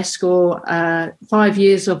a desk or 5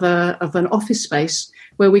 years of an office space,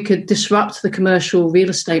 where we could disrupt the commercial real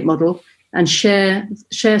estate model and share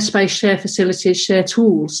space, share facilities, share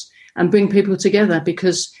tools, and bring people together.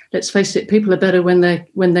 Because let's face it, people are better when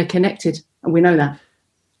they're connected, and we know that.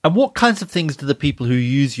 And what kinds of things do the people who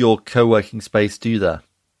use your co-working space do there?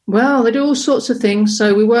 Well, they do all sorts of things.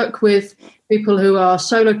 So we work with people who are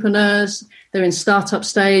solopreneurs, they're in startup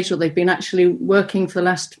stage, or they've been actually working for the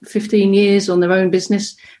last 15 years on their own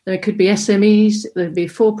business. There could be SMEs, there'd be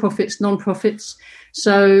for-profits, non-profits.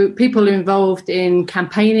 So people are involved in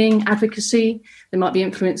campaigning, advocacy. They might be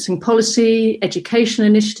influencing policy, education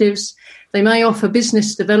initiatives. They may offer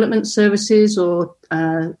business development services or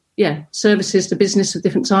services to business of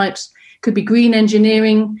different types. Could be green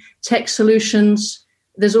engineering, tech solutions.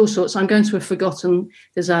 There's all sorts. I'm going to have forgotten.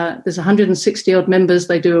 There's 160 odd members.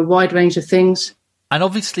 They do a wide range of things. And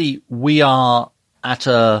obviously we are at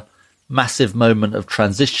a massive moment of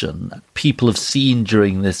transition. People have seen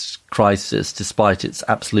during this crisis, despite its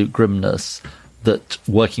absolute grimness, that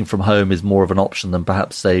working from home is more of an option than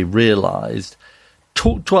perhaps they realised.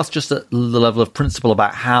 Talk to us just at the level of principle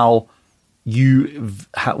about how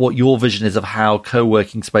what your vision is of how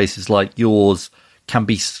co-working spaces like yours can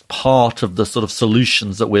be part of the sort of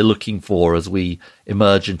solutions that we're looking for as we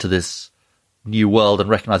emerge into this new world and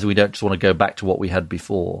recognise that we don't just want to go back to what we had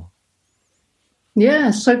before.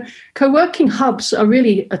 Yeah, so co-working hubs are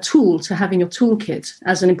really a tool to have in your toolkit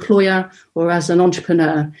as an employer or as an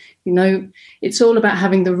entrepreneur. You know, it's all about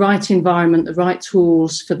having the right environment, the right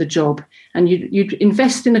tools for the job. And you'd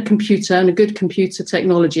invest in a computer and a good computer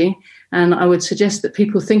technology. And I would suggest that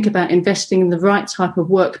people think about investing in the right type of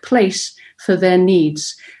workplace for their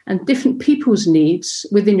needs. And different people's needs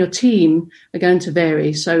within your team are going to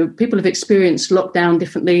vary. So people have experienced lockdown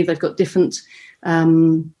differently. They've got different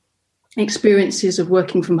experiences of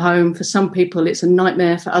working from home. For some people, it's a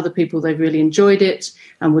nightmare. For other people, they've really enjoyed it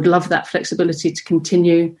and would love that flexibility to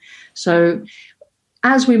continue. So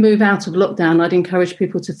as we move out of lockdown, I'd encourage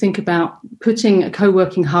people to think about putting a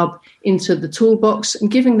co-working hub into the toolbox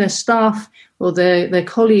and giving their staff or their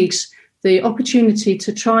colleagues the opportunity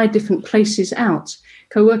to try different places out.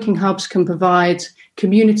 Co-working hubs can provide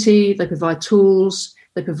community, they provide tools,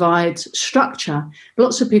 they provide structure.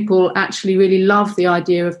 Lots of people actually really love the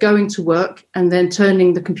idea of going to work and then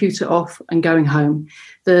turning the computer off and going home.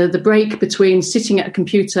 The break between sitting at a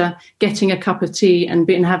computer, getting a cup of tea and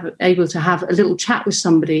being able to have a little chat with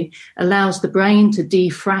somebody allows the brain to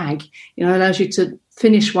defrag, allows you to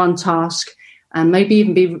finish one task and maybe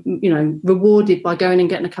even be, rewarded by going and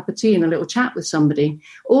getting a cup of tea and a little chat with somebody.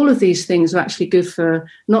 All of these things are actually good for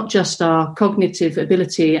not just our cognitive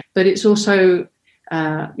ability, but it's also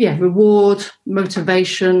reward,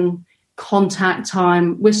 motivation, contact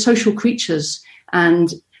time. We're social creatures,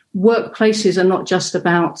 and workplaces are not just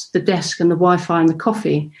about the desk and the Wi-Fi and the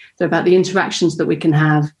coffee. They're about the interactions that we can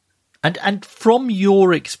have. And from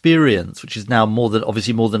your experience, which is now more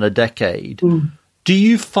than a decade, do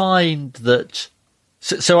you find that?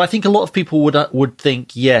 So I think a lot of people would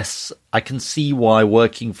think, yes, I can see why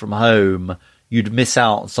working from home you'd miss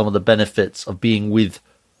out on some of the benefits of being with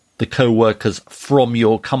the co-workers from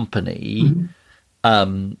your company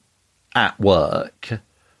at work.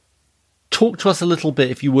 Talk to us a little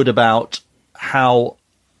bit, if you would, about how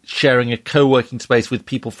sharing a co-working space with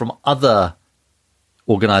people from other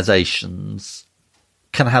organisations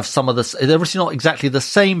can have some of this. They're obviously not exactly the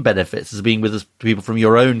same benefits as being with people from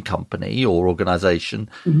your own company or organisation,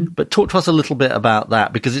 but talk to us a little bit about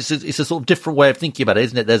that, because it's a sort of different way of thinking about it,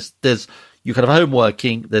 isn't it? There's you kind of home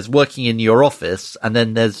working, there's working in your office, and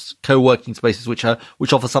then there's co-working spaces which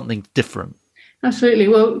offer something different. Absolutely.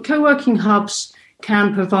 Well, co-working hubs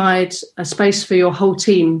can provide a space for your whole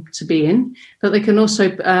team to be in, but they can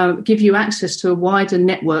also give you access to a wider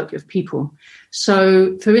network of people.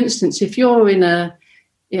 So, for instance, if you're in an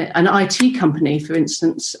IT company, for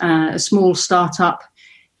instance, a small startup,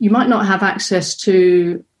 you might not have access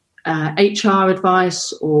to HR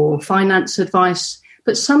advice or finance advice,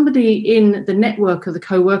 but somebody in the network of the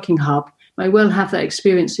co-working hub may well have that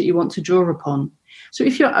experience that you want to draw upon. So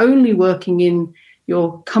if you're only working in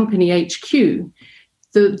your company HQ,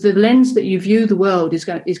 the lens that you view the world is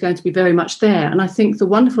going to be very much there. And I think the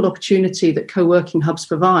wonderful opportunity that co-working hubs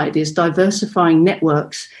provide is diversifying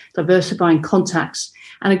networks, diversifying contacts.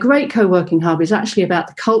 And a great co-working hub is actually about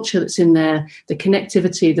the culture that's in there, the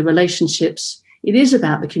connectivity, the relationships. It is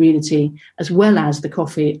about the community as well as the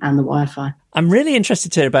coffee and the Wi-Fi. I'm really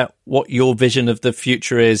interested to hear about what your vision of the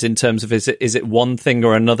future is in terms of is it one thing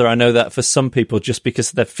or another? I know that for some people, just because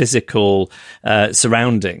of their physical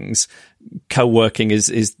surroundings, co-working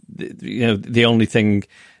is the only thing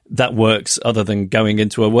that works other than going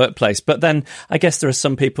into a workplace. But then I guess there are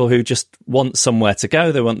some people who just want somewhere to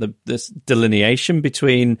go. They want this delineation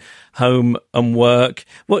between home and work.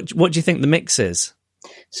 What do you think the mix is?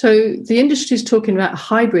 So the industry is talking about a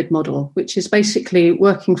hybrid model, which is basically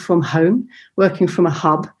working from home, working from a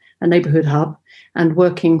hub, a neighbourhood hub, and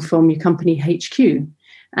working from your company HQ.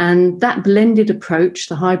 And that blended approach,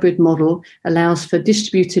 the hybrid model, allows for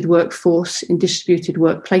distributed workforce in distributed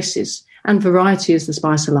workplaces, and variety is the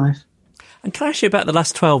spice of life. And can I ask you about the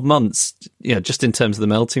last 12 months, just in terms of the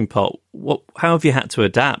melting pot, how have you had to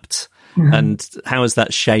adapt and how has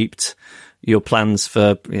that shaped your plans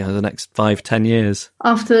for the next 5-10 years?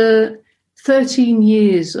 After 13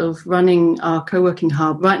 years of running our co-working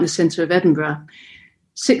hub right in the centre of Edinburgh,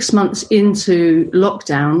 6 months into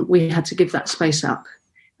lockdown, we had to give that space up.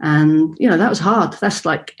 And, that was hard. That's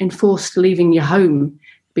like enforced leaving your home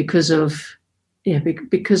because of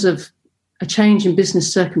a change in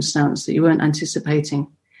business circumstance that you weren't anticipating.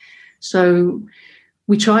 So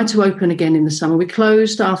we tried to open again in the summer. We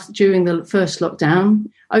closed during the first lockdown,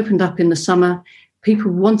 opened up in the summer.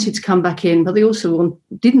 People wanted to come back in, but they also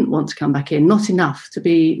didn't want to come back in, not enough to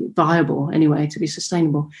be viable anyway, to be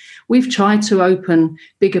sustainable. We've tried to open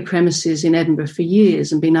bigger premises in Edinburgh for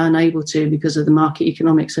years and been unable to because of the market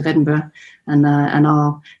economics of Edinburgh and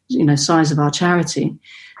our size of our charity.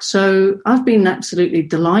 So I've been absolutely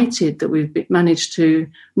delighted that we've managed to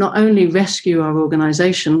not only rescue our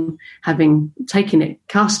organisation, having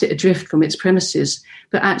cast it adrift from its premises,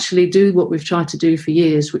 but actually do what we've tried to do for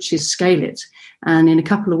years, which is scale it. And in a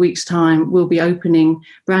couple of weeks' time, we'll be opening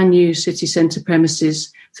brand new city centre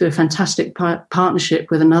premises through a fantastic partnership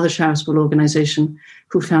with another charitable organisation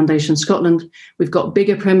called Foundation Scotland. We've got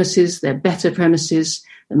bigger premises, they're better premises,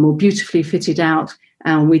 they're more beautifully fitted out.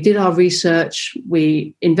 And we did our research,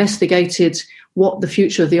 we investigated what the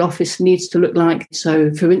future of the office needs to look like.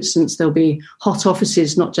 So, for instance, there'll be hot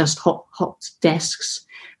offices, not just hot desks.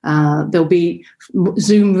 There'll be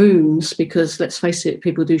Zoom rooms because, let's face it,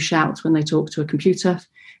 people do shout when they talk to a computer.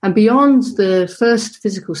 And beyond the first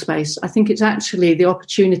physical space, I think it's actually the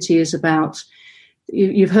opportunity is about,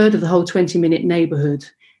 you've heard of the whole 20-minute neighbourhood.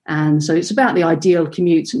 And so it's about the ideal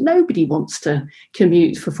commute. Nobody wants to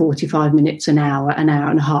commute for 45 minutes, an hour and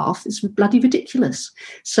a half. It's bloody ridiculous.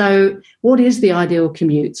 So what is the ideal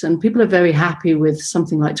commute? And people are very happy with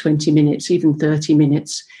something like 20 minutes, even 30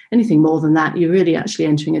 minutes. Anything more than that, you're really actually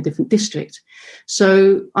entering a different district.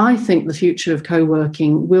 So I think the future of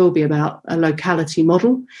co-working will be about a locality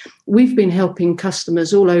model. We've been helping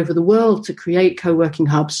customers all over the world to create co-working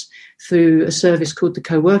hubs through a service called the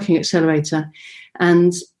Co-working Accelerator.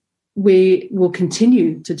 And we will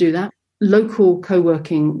continue to do that. Local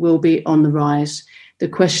co-working will be on the rise. The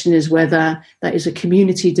question is whether that is a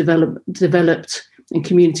community developed and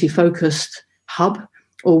community-focused hub,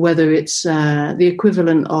 or whether it's the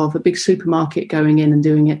equivalent of a big supermarket going in and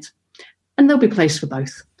doing it. And there'll be a place for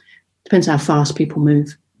both. Depends how fast people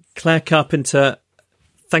move. Claire Carpenter,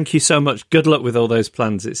 thank you so much. Good luck with all those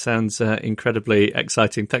plans. It sounds incredibly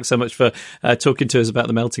exciting. Thanks so much for talking to us about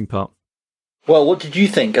the Melting Pot. Well, what did you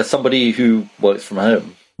think as somebody who works from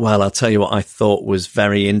home? Well, I'll tell you what I thought was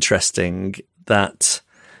very interesting, that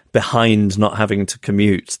behind not having to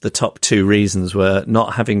commute, the top two reasons were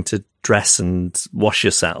not having to dress and wash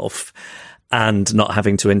yourself and not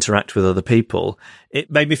having to interact with other people.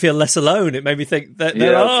 It made me feel less alone. It made me think that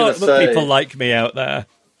there are people like me out there.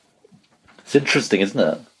 It's interesting, isn't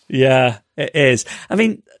it? Yeah, it is. I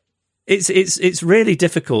mean, it's really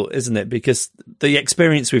difficult, isn't it? Because the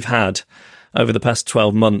experience we've had over the past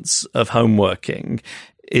 12 months of home working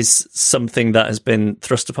is something that has been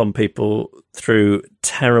thrust upon people through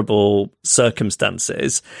terrible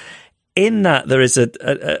circumstances. In that, there is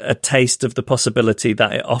a taste of the possibility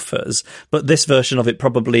that it offers, but this version of it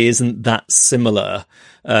probably isn't that similar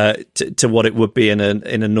to what it would be in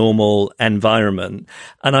a normal environment.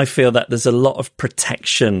 And I feel that there's a lot of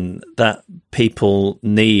protection that people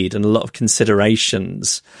need and a lot of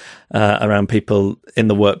considerations around people in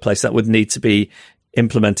the workplace that would need to be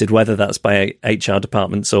implemented, whether that's by HR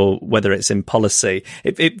departments or whether it's in policy.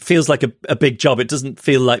 It feels like a big job. It doesn't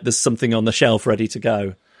feel like there's something on the shelf ready to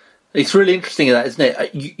go. It's really interesting, that, isn't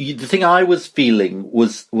it? The thing I was feeling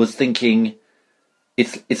was thinking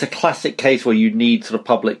it's a classic case where you need sort of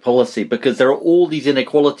public policy, because there are all these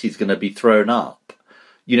inequalities going to be thrown up.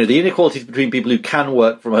 You know, the inequalities between people who can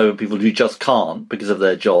work from home and people who just can't because of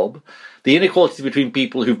their job. The inequalities between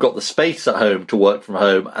people who've got the space at home to work from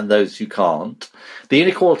home and those who can't. The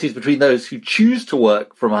inequalities between those who choose to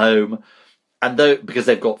work from home and because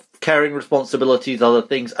they've got caring responsibilities, other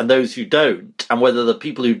things, and those who don't, and whether the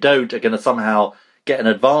people who don't are going to somehow get an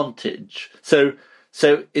advantage. So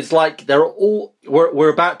it's like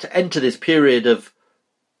we're about to enter this period of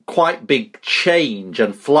quite big change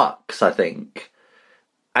and flux, I think,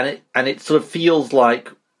 and it sort of feels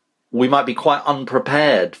like we might be quite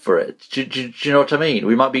unprepared for it. Do you know what I mean?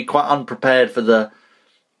 We might be quite unprepared for the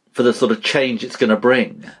sort of change it's going to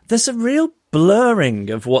bring. There's a real blurring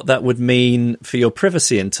of what that would mean for your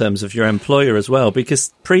privacy in terms of your employer as well,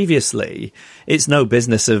 because previously it's no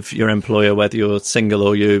business of your employer whether you're single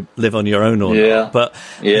or you live on your own or not. But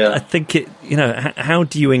I think how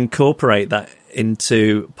do you incorporate that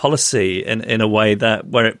into policy in a way that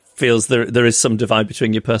where it feels there is some divide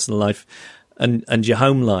between your personal life and your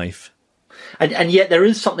home life? And yet there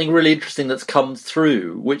is something really interesting that's come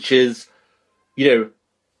through, which is,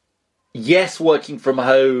 yes, working from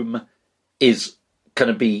home is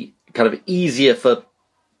going to be kind of easier for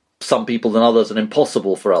some people than others and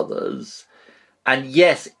impossible for others. And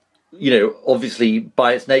yes, obviously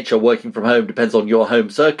by its nature, working from home depends on your home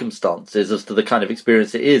circumstances as to the kind of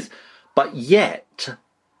experience it is. But yet,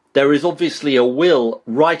 there is obviously a will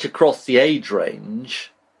right across the age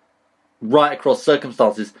range, right across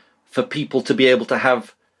circumstances, for people to be able to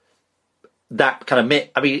have that kind of mix.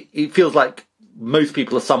 I mean, it feels like most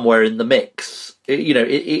people are somewhere in the mix,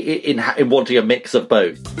 in wanting a mix of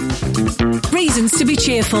both. Reasons to be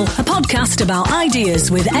Cheerful, a podcast about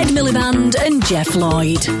ideas with Ed Miliband and Jeff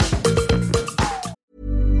Lloyd.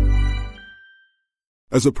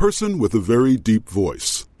 As a person with a very deep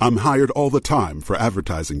voice, I'm hired all the time for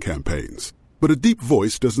advertising campaigns. But a deep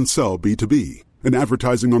voice doesn't sell B2B, and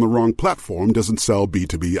advertising on the wrong platform doesn't sell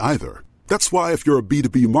B2B either. That's why if you're a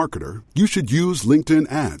B2B marketer, you should use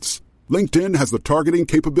LinkedIn ads. LinkedIn has the targeting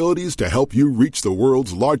capabilities to help you reach the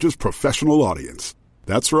world's largest professional audience.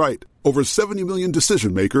 That's right, over 70 million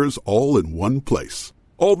decision makers all in one place.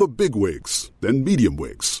 All the big wigs, then medium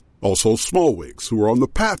wigs, also small wigs who are on the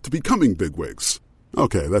path to becoming big wigs.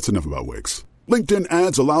 Okay, that's enough about wigs. LinkedIn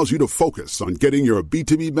ads allows you to focus on getting your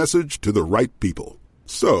B2B message to the right people.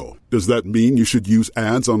 So, does that mean you should use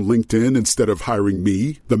ads on LinkedIn instead of hiring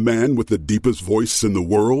me, the man with the deepest voice in the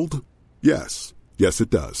world? Yes. Yes, it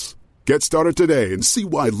does. Get started today and see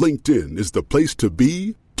why LinkedIn is the place to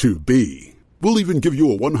be to be. We'll even give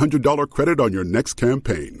you a $100 credit on your next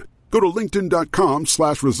campaign. Go to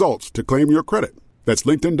linkedin.com/results to claim your credit. That's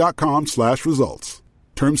linkedin.com/results.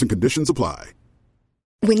 Terms and conditions apply.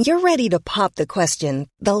 When you're ready to pop the question,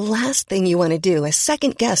 the last thing you want to do is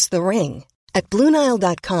second-guess the ring. At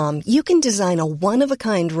BlueNile.com, you can design a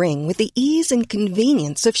one-of-a-kind ring with the ease and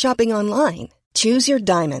convenience of shopping online. Choose your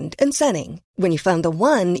diamond and setting. When you find the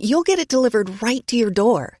one, you'll get it delivered right to your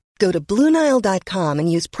door. Go to BlueNile.com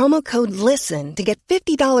and use promo code LISTEN to get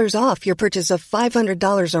 $50 off your purchase of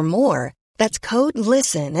 $500 or more. That's code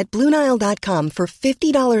LISTEN at BlueNile.com for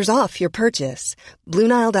 $50 off your purchase.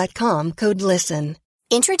 BlueNile.com, code LISTEN.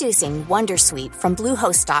 Introducing Wondersuite from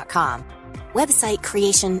Bluehost.com. Website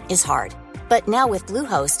creation is hard, but now with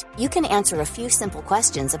Bluehost, you can answer a few simple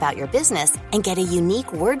questions about your business and get a unique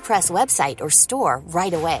WordPress website or store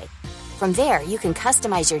right away. From there, you can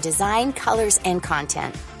customize your design, colors, and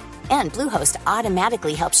content. And Bluehost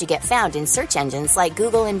automatically helps you get found in search engines like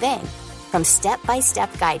Google and Bing. From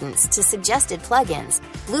step-by-step guidance to suggested plugins,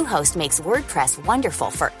 Bluehost makes WordPress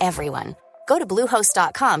wonderful for everyone. Go to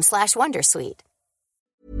bluehost.com/wondersuite.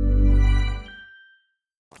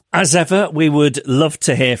 As ever, we would love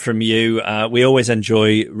to hear from you. We always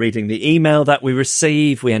enjoy reading the email that we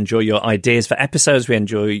receive. We enjoy your ideas for episodes. We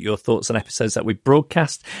enjoy your thoughts on episodes that we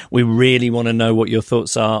broadcast. We really want to know what your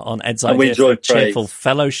thoughts are on Ed's idea for Cheerful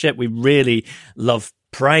Fellowship. We really love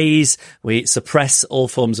praise. We suppress all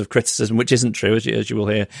forms of criticism, which isn't true, as you will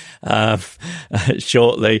hear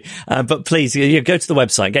shortly. But please, go to the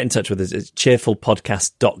website, get in touch with us. It's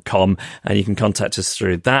cheerfulpodcast.com, and you can contact us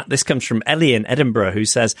through that. This comes from Ellie in Edinburgh, who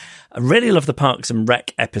says, I really love the Parks and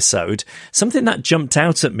Rec episode. Something that jumped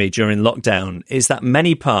out at me during lockdown is that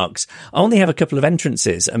many parks only have a couple of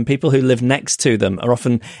entrances, and people who live next to them are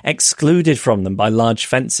often excluded from them by large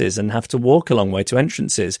fences and have to walk a long way to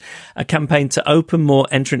entrances. A campaign to open more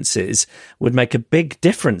entrances would make a big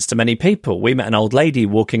difference to many people. We met an old lady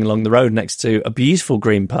walking along the road next to a beautiful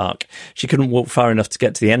green park. She couldn't walk far enough to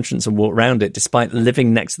get to the entrance and walk around it, despite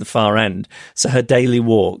living next to the far end. So her daily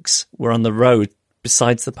walks were on the road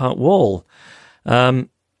besides the park wall.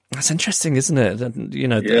 That's interesting, isn't it?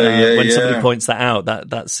 When somebody points that out,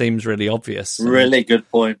 that seems really obvious. Really good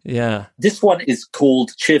point. Yeah. This one is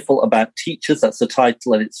called Cheerful About Teachers. That's the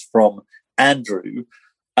title, and it's from Andrew.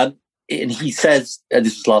 And he says, and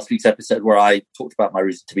this was last week's episode where I talked about my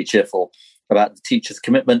reason to be cheerful about the teacher's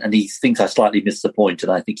commitment, and he thinks I slightly missed the point,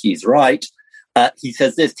 and I think he's right. He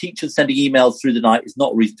says this: teachers sending emails through the night is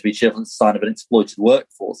not a reason to be cheerful. It's a sign of an exploited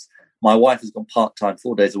workforce. My wife has gone part-time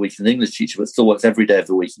 4 days a week as an English teacher, but still works every day of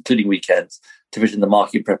the week, including weekends, to fit in the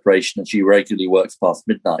marking preparation, and she regularly works past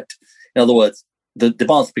midnight. In other words, the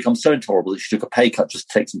demands become so intolerable that she took a pay cut just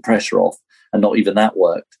to take some pressure off, and not even that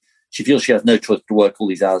worked. She feels she has no choice to work all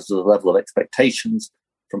these hours to the level of expectations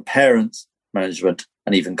from parents, management,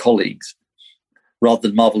 and even colleagues. Rather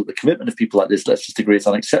than marvel at the commitment of people like this, let's just agree it's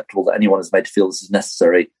unacceptable that anyone is made to feel this is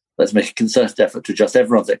necessary. Let's make a concerted effort to adjust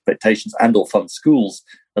everyone's expectations and or fund schools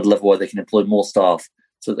at a level where they can employ more staff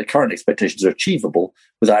so that the current expectations are achievable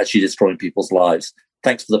without actually destroying people's lives.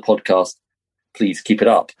 Thanks for the podcast. Please keep it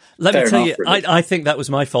up. Let me tell you, I think that was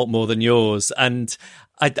my fault more than yours. And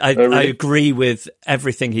I agree with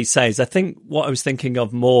everything he says. I think what I was thinking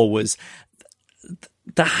of more was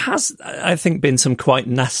there has, I think, been some quite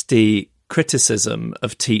nasty criticism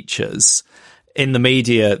of teachers in the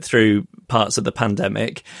media through parts of the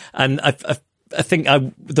pandemic. And I think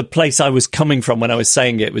the place I was coming from when I was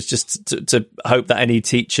saying it was just to hope that any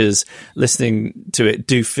teachers listening to it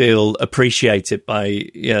do feel appreciated by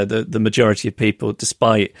the majority of people,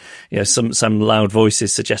 despite some loud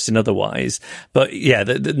voices suggesting otherwise. But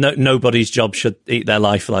nobody's job should eat their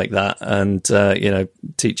life like that, and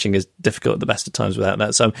teaching is difficult at the best of times without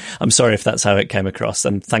that. So I'm sorry if that's how it came across,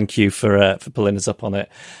 and thank you for pulling us up on it.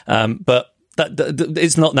 But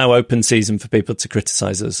it's not now open season for people to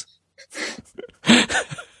criticise us.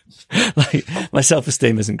 Like, my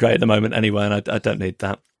self-esteem isn't great at the moment anyway, and I don't need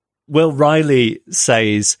that. Will Riley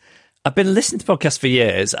says, I've been listening to podcasts for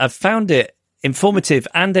years. I've found it informative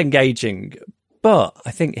and engaging, but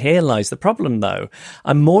I think here lies the problem, though.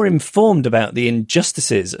 I'm more informed about the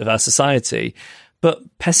injustices of our society, but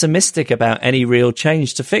pessimistic about any real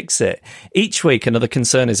change to fix it. Each week another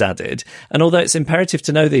concern is added, and although it's imperative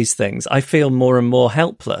to know these things, I feel more and more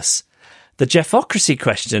helpless. The Jeffocracy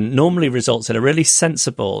question normally results in a really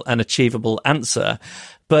sensible and achievable answer,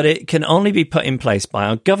 but it can only be put in place by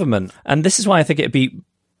our government. And this is why I think it'd be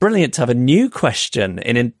brilliant to have a new question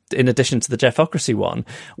in addition to the Jeffocracy one,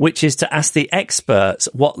 which is to ask the experts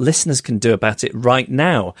what listeners can do about it right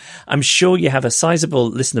now. I'm sure you have a sizable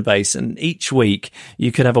listener base, and each week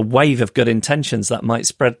you could have a wave of good intentions that might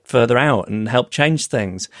spread further out and help change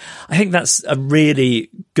things. I think that's a really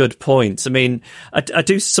good point. I mean, I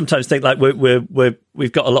do sometimes think like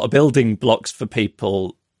we've got a lot of building blocks for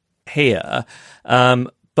people here,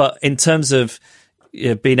 but in terms of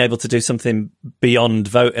being able to do something beyond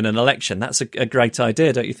vote in an election, that's a great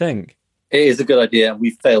idea, don't you think? It is a good idea, and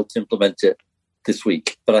we failed to implement it this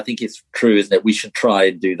week. But I think it's true, isn't it? We should try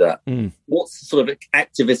and do that. What's the sort of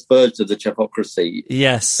activist version of the Jeffocracy?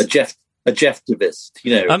 Yes. A Jefftivist,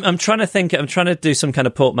 I'm trying to think. I'm trying to do some kind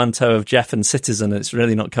of portmanteau of Jeff and Citizen. It's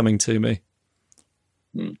really not coming to me.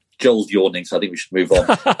 Joel's yawning, so I think we should move on.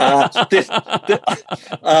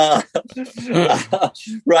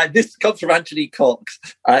 Right, this comes from Anthony Cox.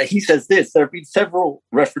 He says this: there have been several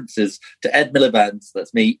references to Ed Miliband's,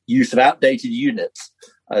 that's me, use of outdated units,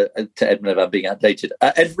 to Ed Miliband being outdated.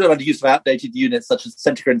 Ed Miliband's use of outdated units such as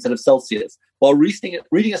centigrade instead of Celsius. While reading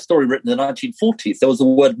a story written in the 1940s, there was the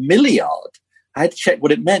word milliard. I had to check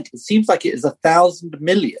what it meant. It seems like it is 1,000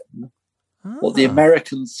 million, what the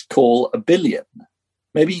Americans call a billion.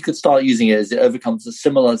 Maybe you could start using it as it overcomes the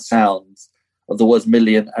similar sounds of the words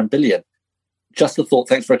million and billion. Just a thought.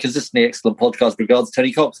 Thanks for a consistently excellent podcast. Regards,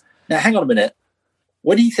 Tony Cox. Now, hang on a minute.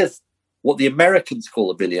 When he says what the Americans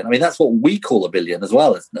call a billion, I mean, that's what we call a billion as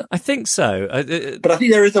well, isn't it? I think so. But I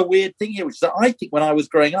think there is a weird thing here, which is that I think when I was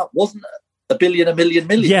growing up, wasn't a billion a million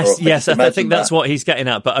million? Yes. I think that's what he's getting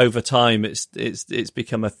at. But over time, it's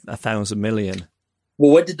become 1,000 million.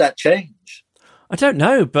 Well, when did that change? I don't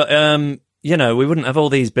know, but we wouldn't have all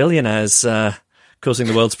these billionaires causing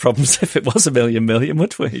the world's problems if it was a million,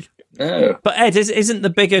 would we? No. But Ed, isn't the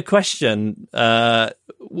bigger question,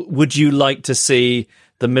 would you like to see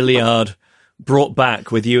the milliard brought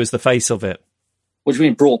back with you as the face of it? What do you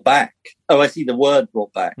mean brought back? Oh, I see the word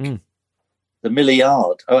brought back. The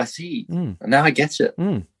milliard. Oh, I see. And now I get it.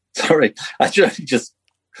 Sorry. I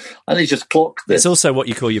only just clocked this. It's also what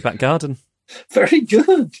you call your back garden. Very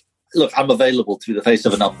good. Look, I'm available to be the face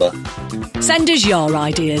of a number. Send us your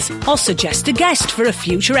ideas or suggest a guest for a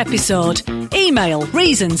future episode. Email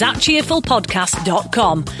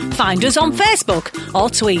reasons@cheerfulpodcast.com. Find us on Facebook or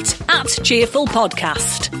tweet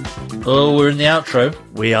 @cheerfulpodcast. Oh, we're in the outro.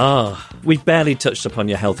 We are. We barely touched upon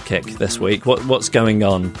your health kick this week. What's going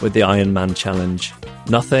on with the Ironman challenge?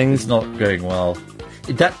 Nothing? It's not going well.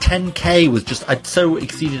 That 10K was I'd so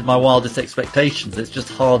exceeded my wildest expectations. It's just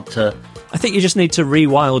hard to... I think you just need to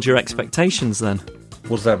rewild your expectations then.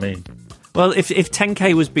 What does that mean? Well, if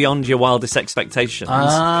 10K was beyond your wildest expectations,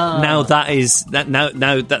 now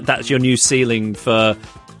that's your new ceiling for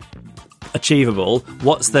achievable.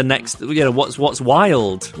 What's the next? What's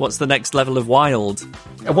wild? What's the next level of wild?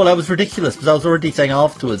 Well, that was ridiculous because I was already saying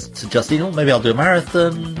afterwards to Justine, maybe I'll do a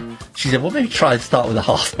marathon. She said, well, maybe try and start with a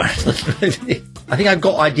half marathon. I think I've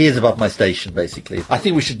got ideas above my station, basically. I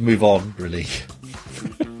think we should move on, really.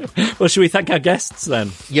 Well, should we thank our guests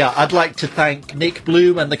then? Yeah, I'd like to thank Nick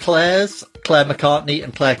Bloom and the Claires, Claire McCartney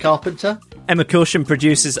and Claire Carpenter. Emma Caution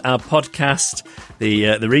produces our podcast.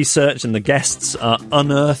 The research and the guests are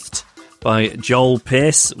unearthed by Joel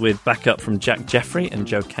Pearce with backup from Jack Jeffrey and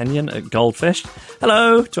Joe Kenyon at Goldfish.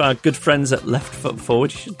 Hello to our good friends at Left Foot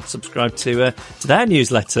Forward. You should subscribe to their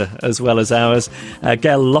newsletter as well as ours.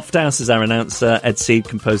 Gail Lofthouse is our announcer. Ed Seed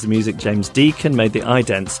composed the music. James Deacon made the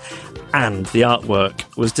idents. And the artwork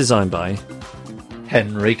was designed by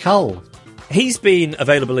Henry Cull. He's been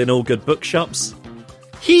available in all good bookshops.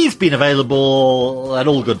 He's been available at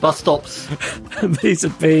all good bus stops. And these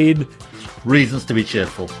have been Reasons to be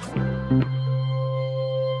Cheerful.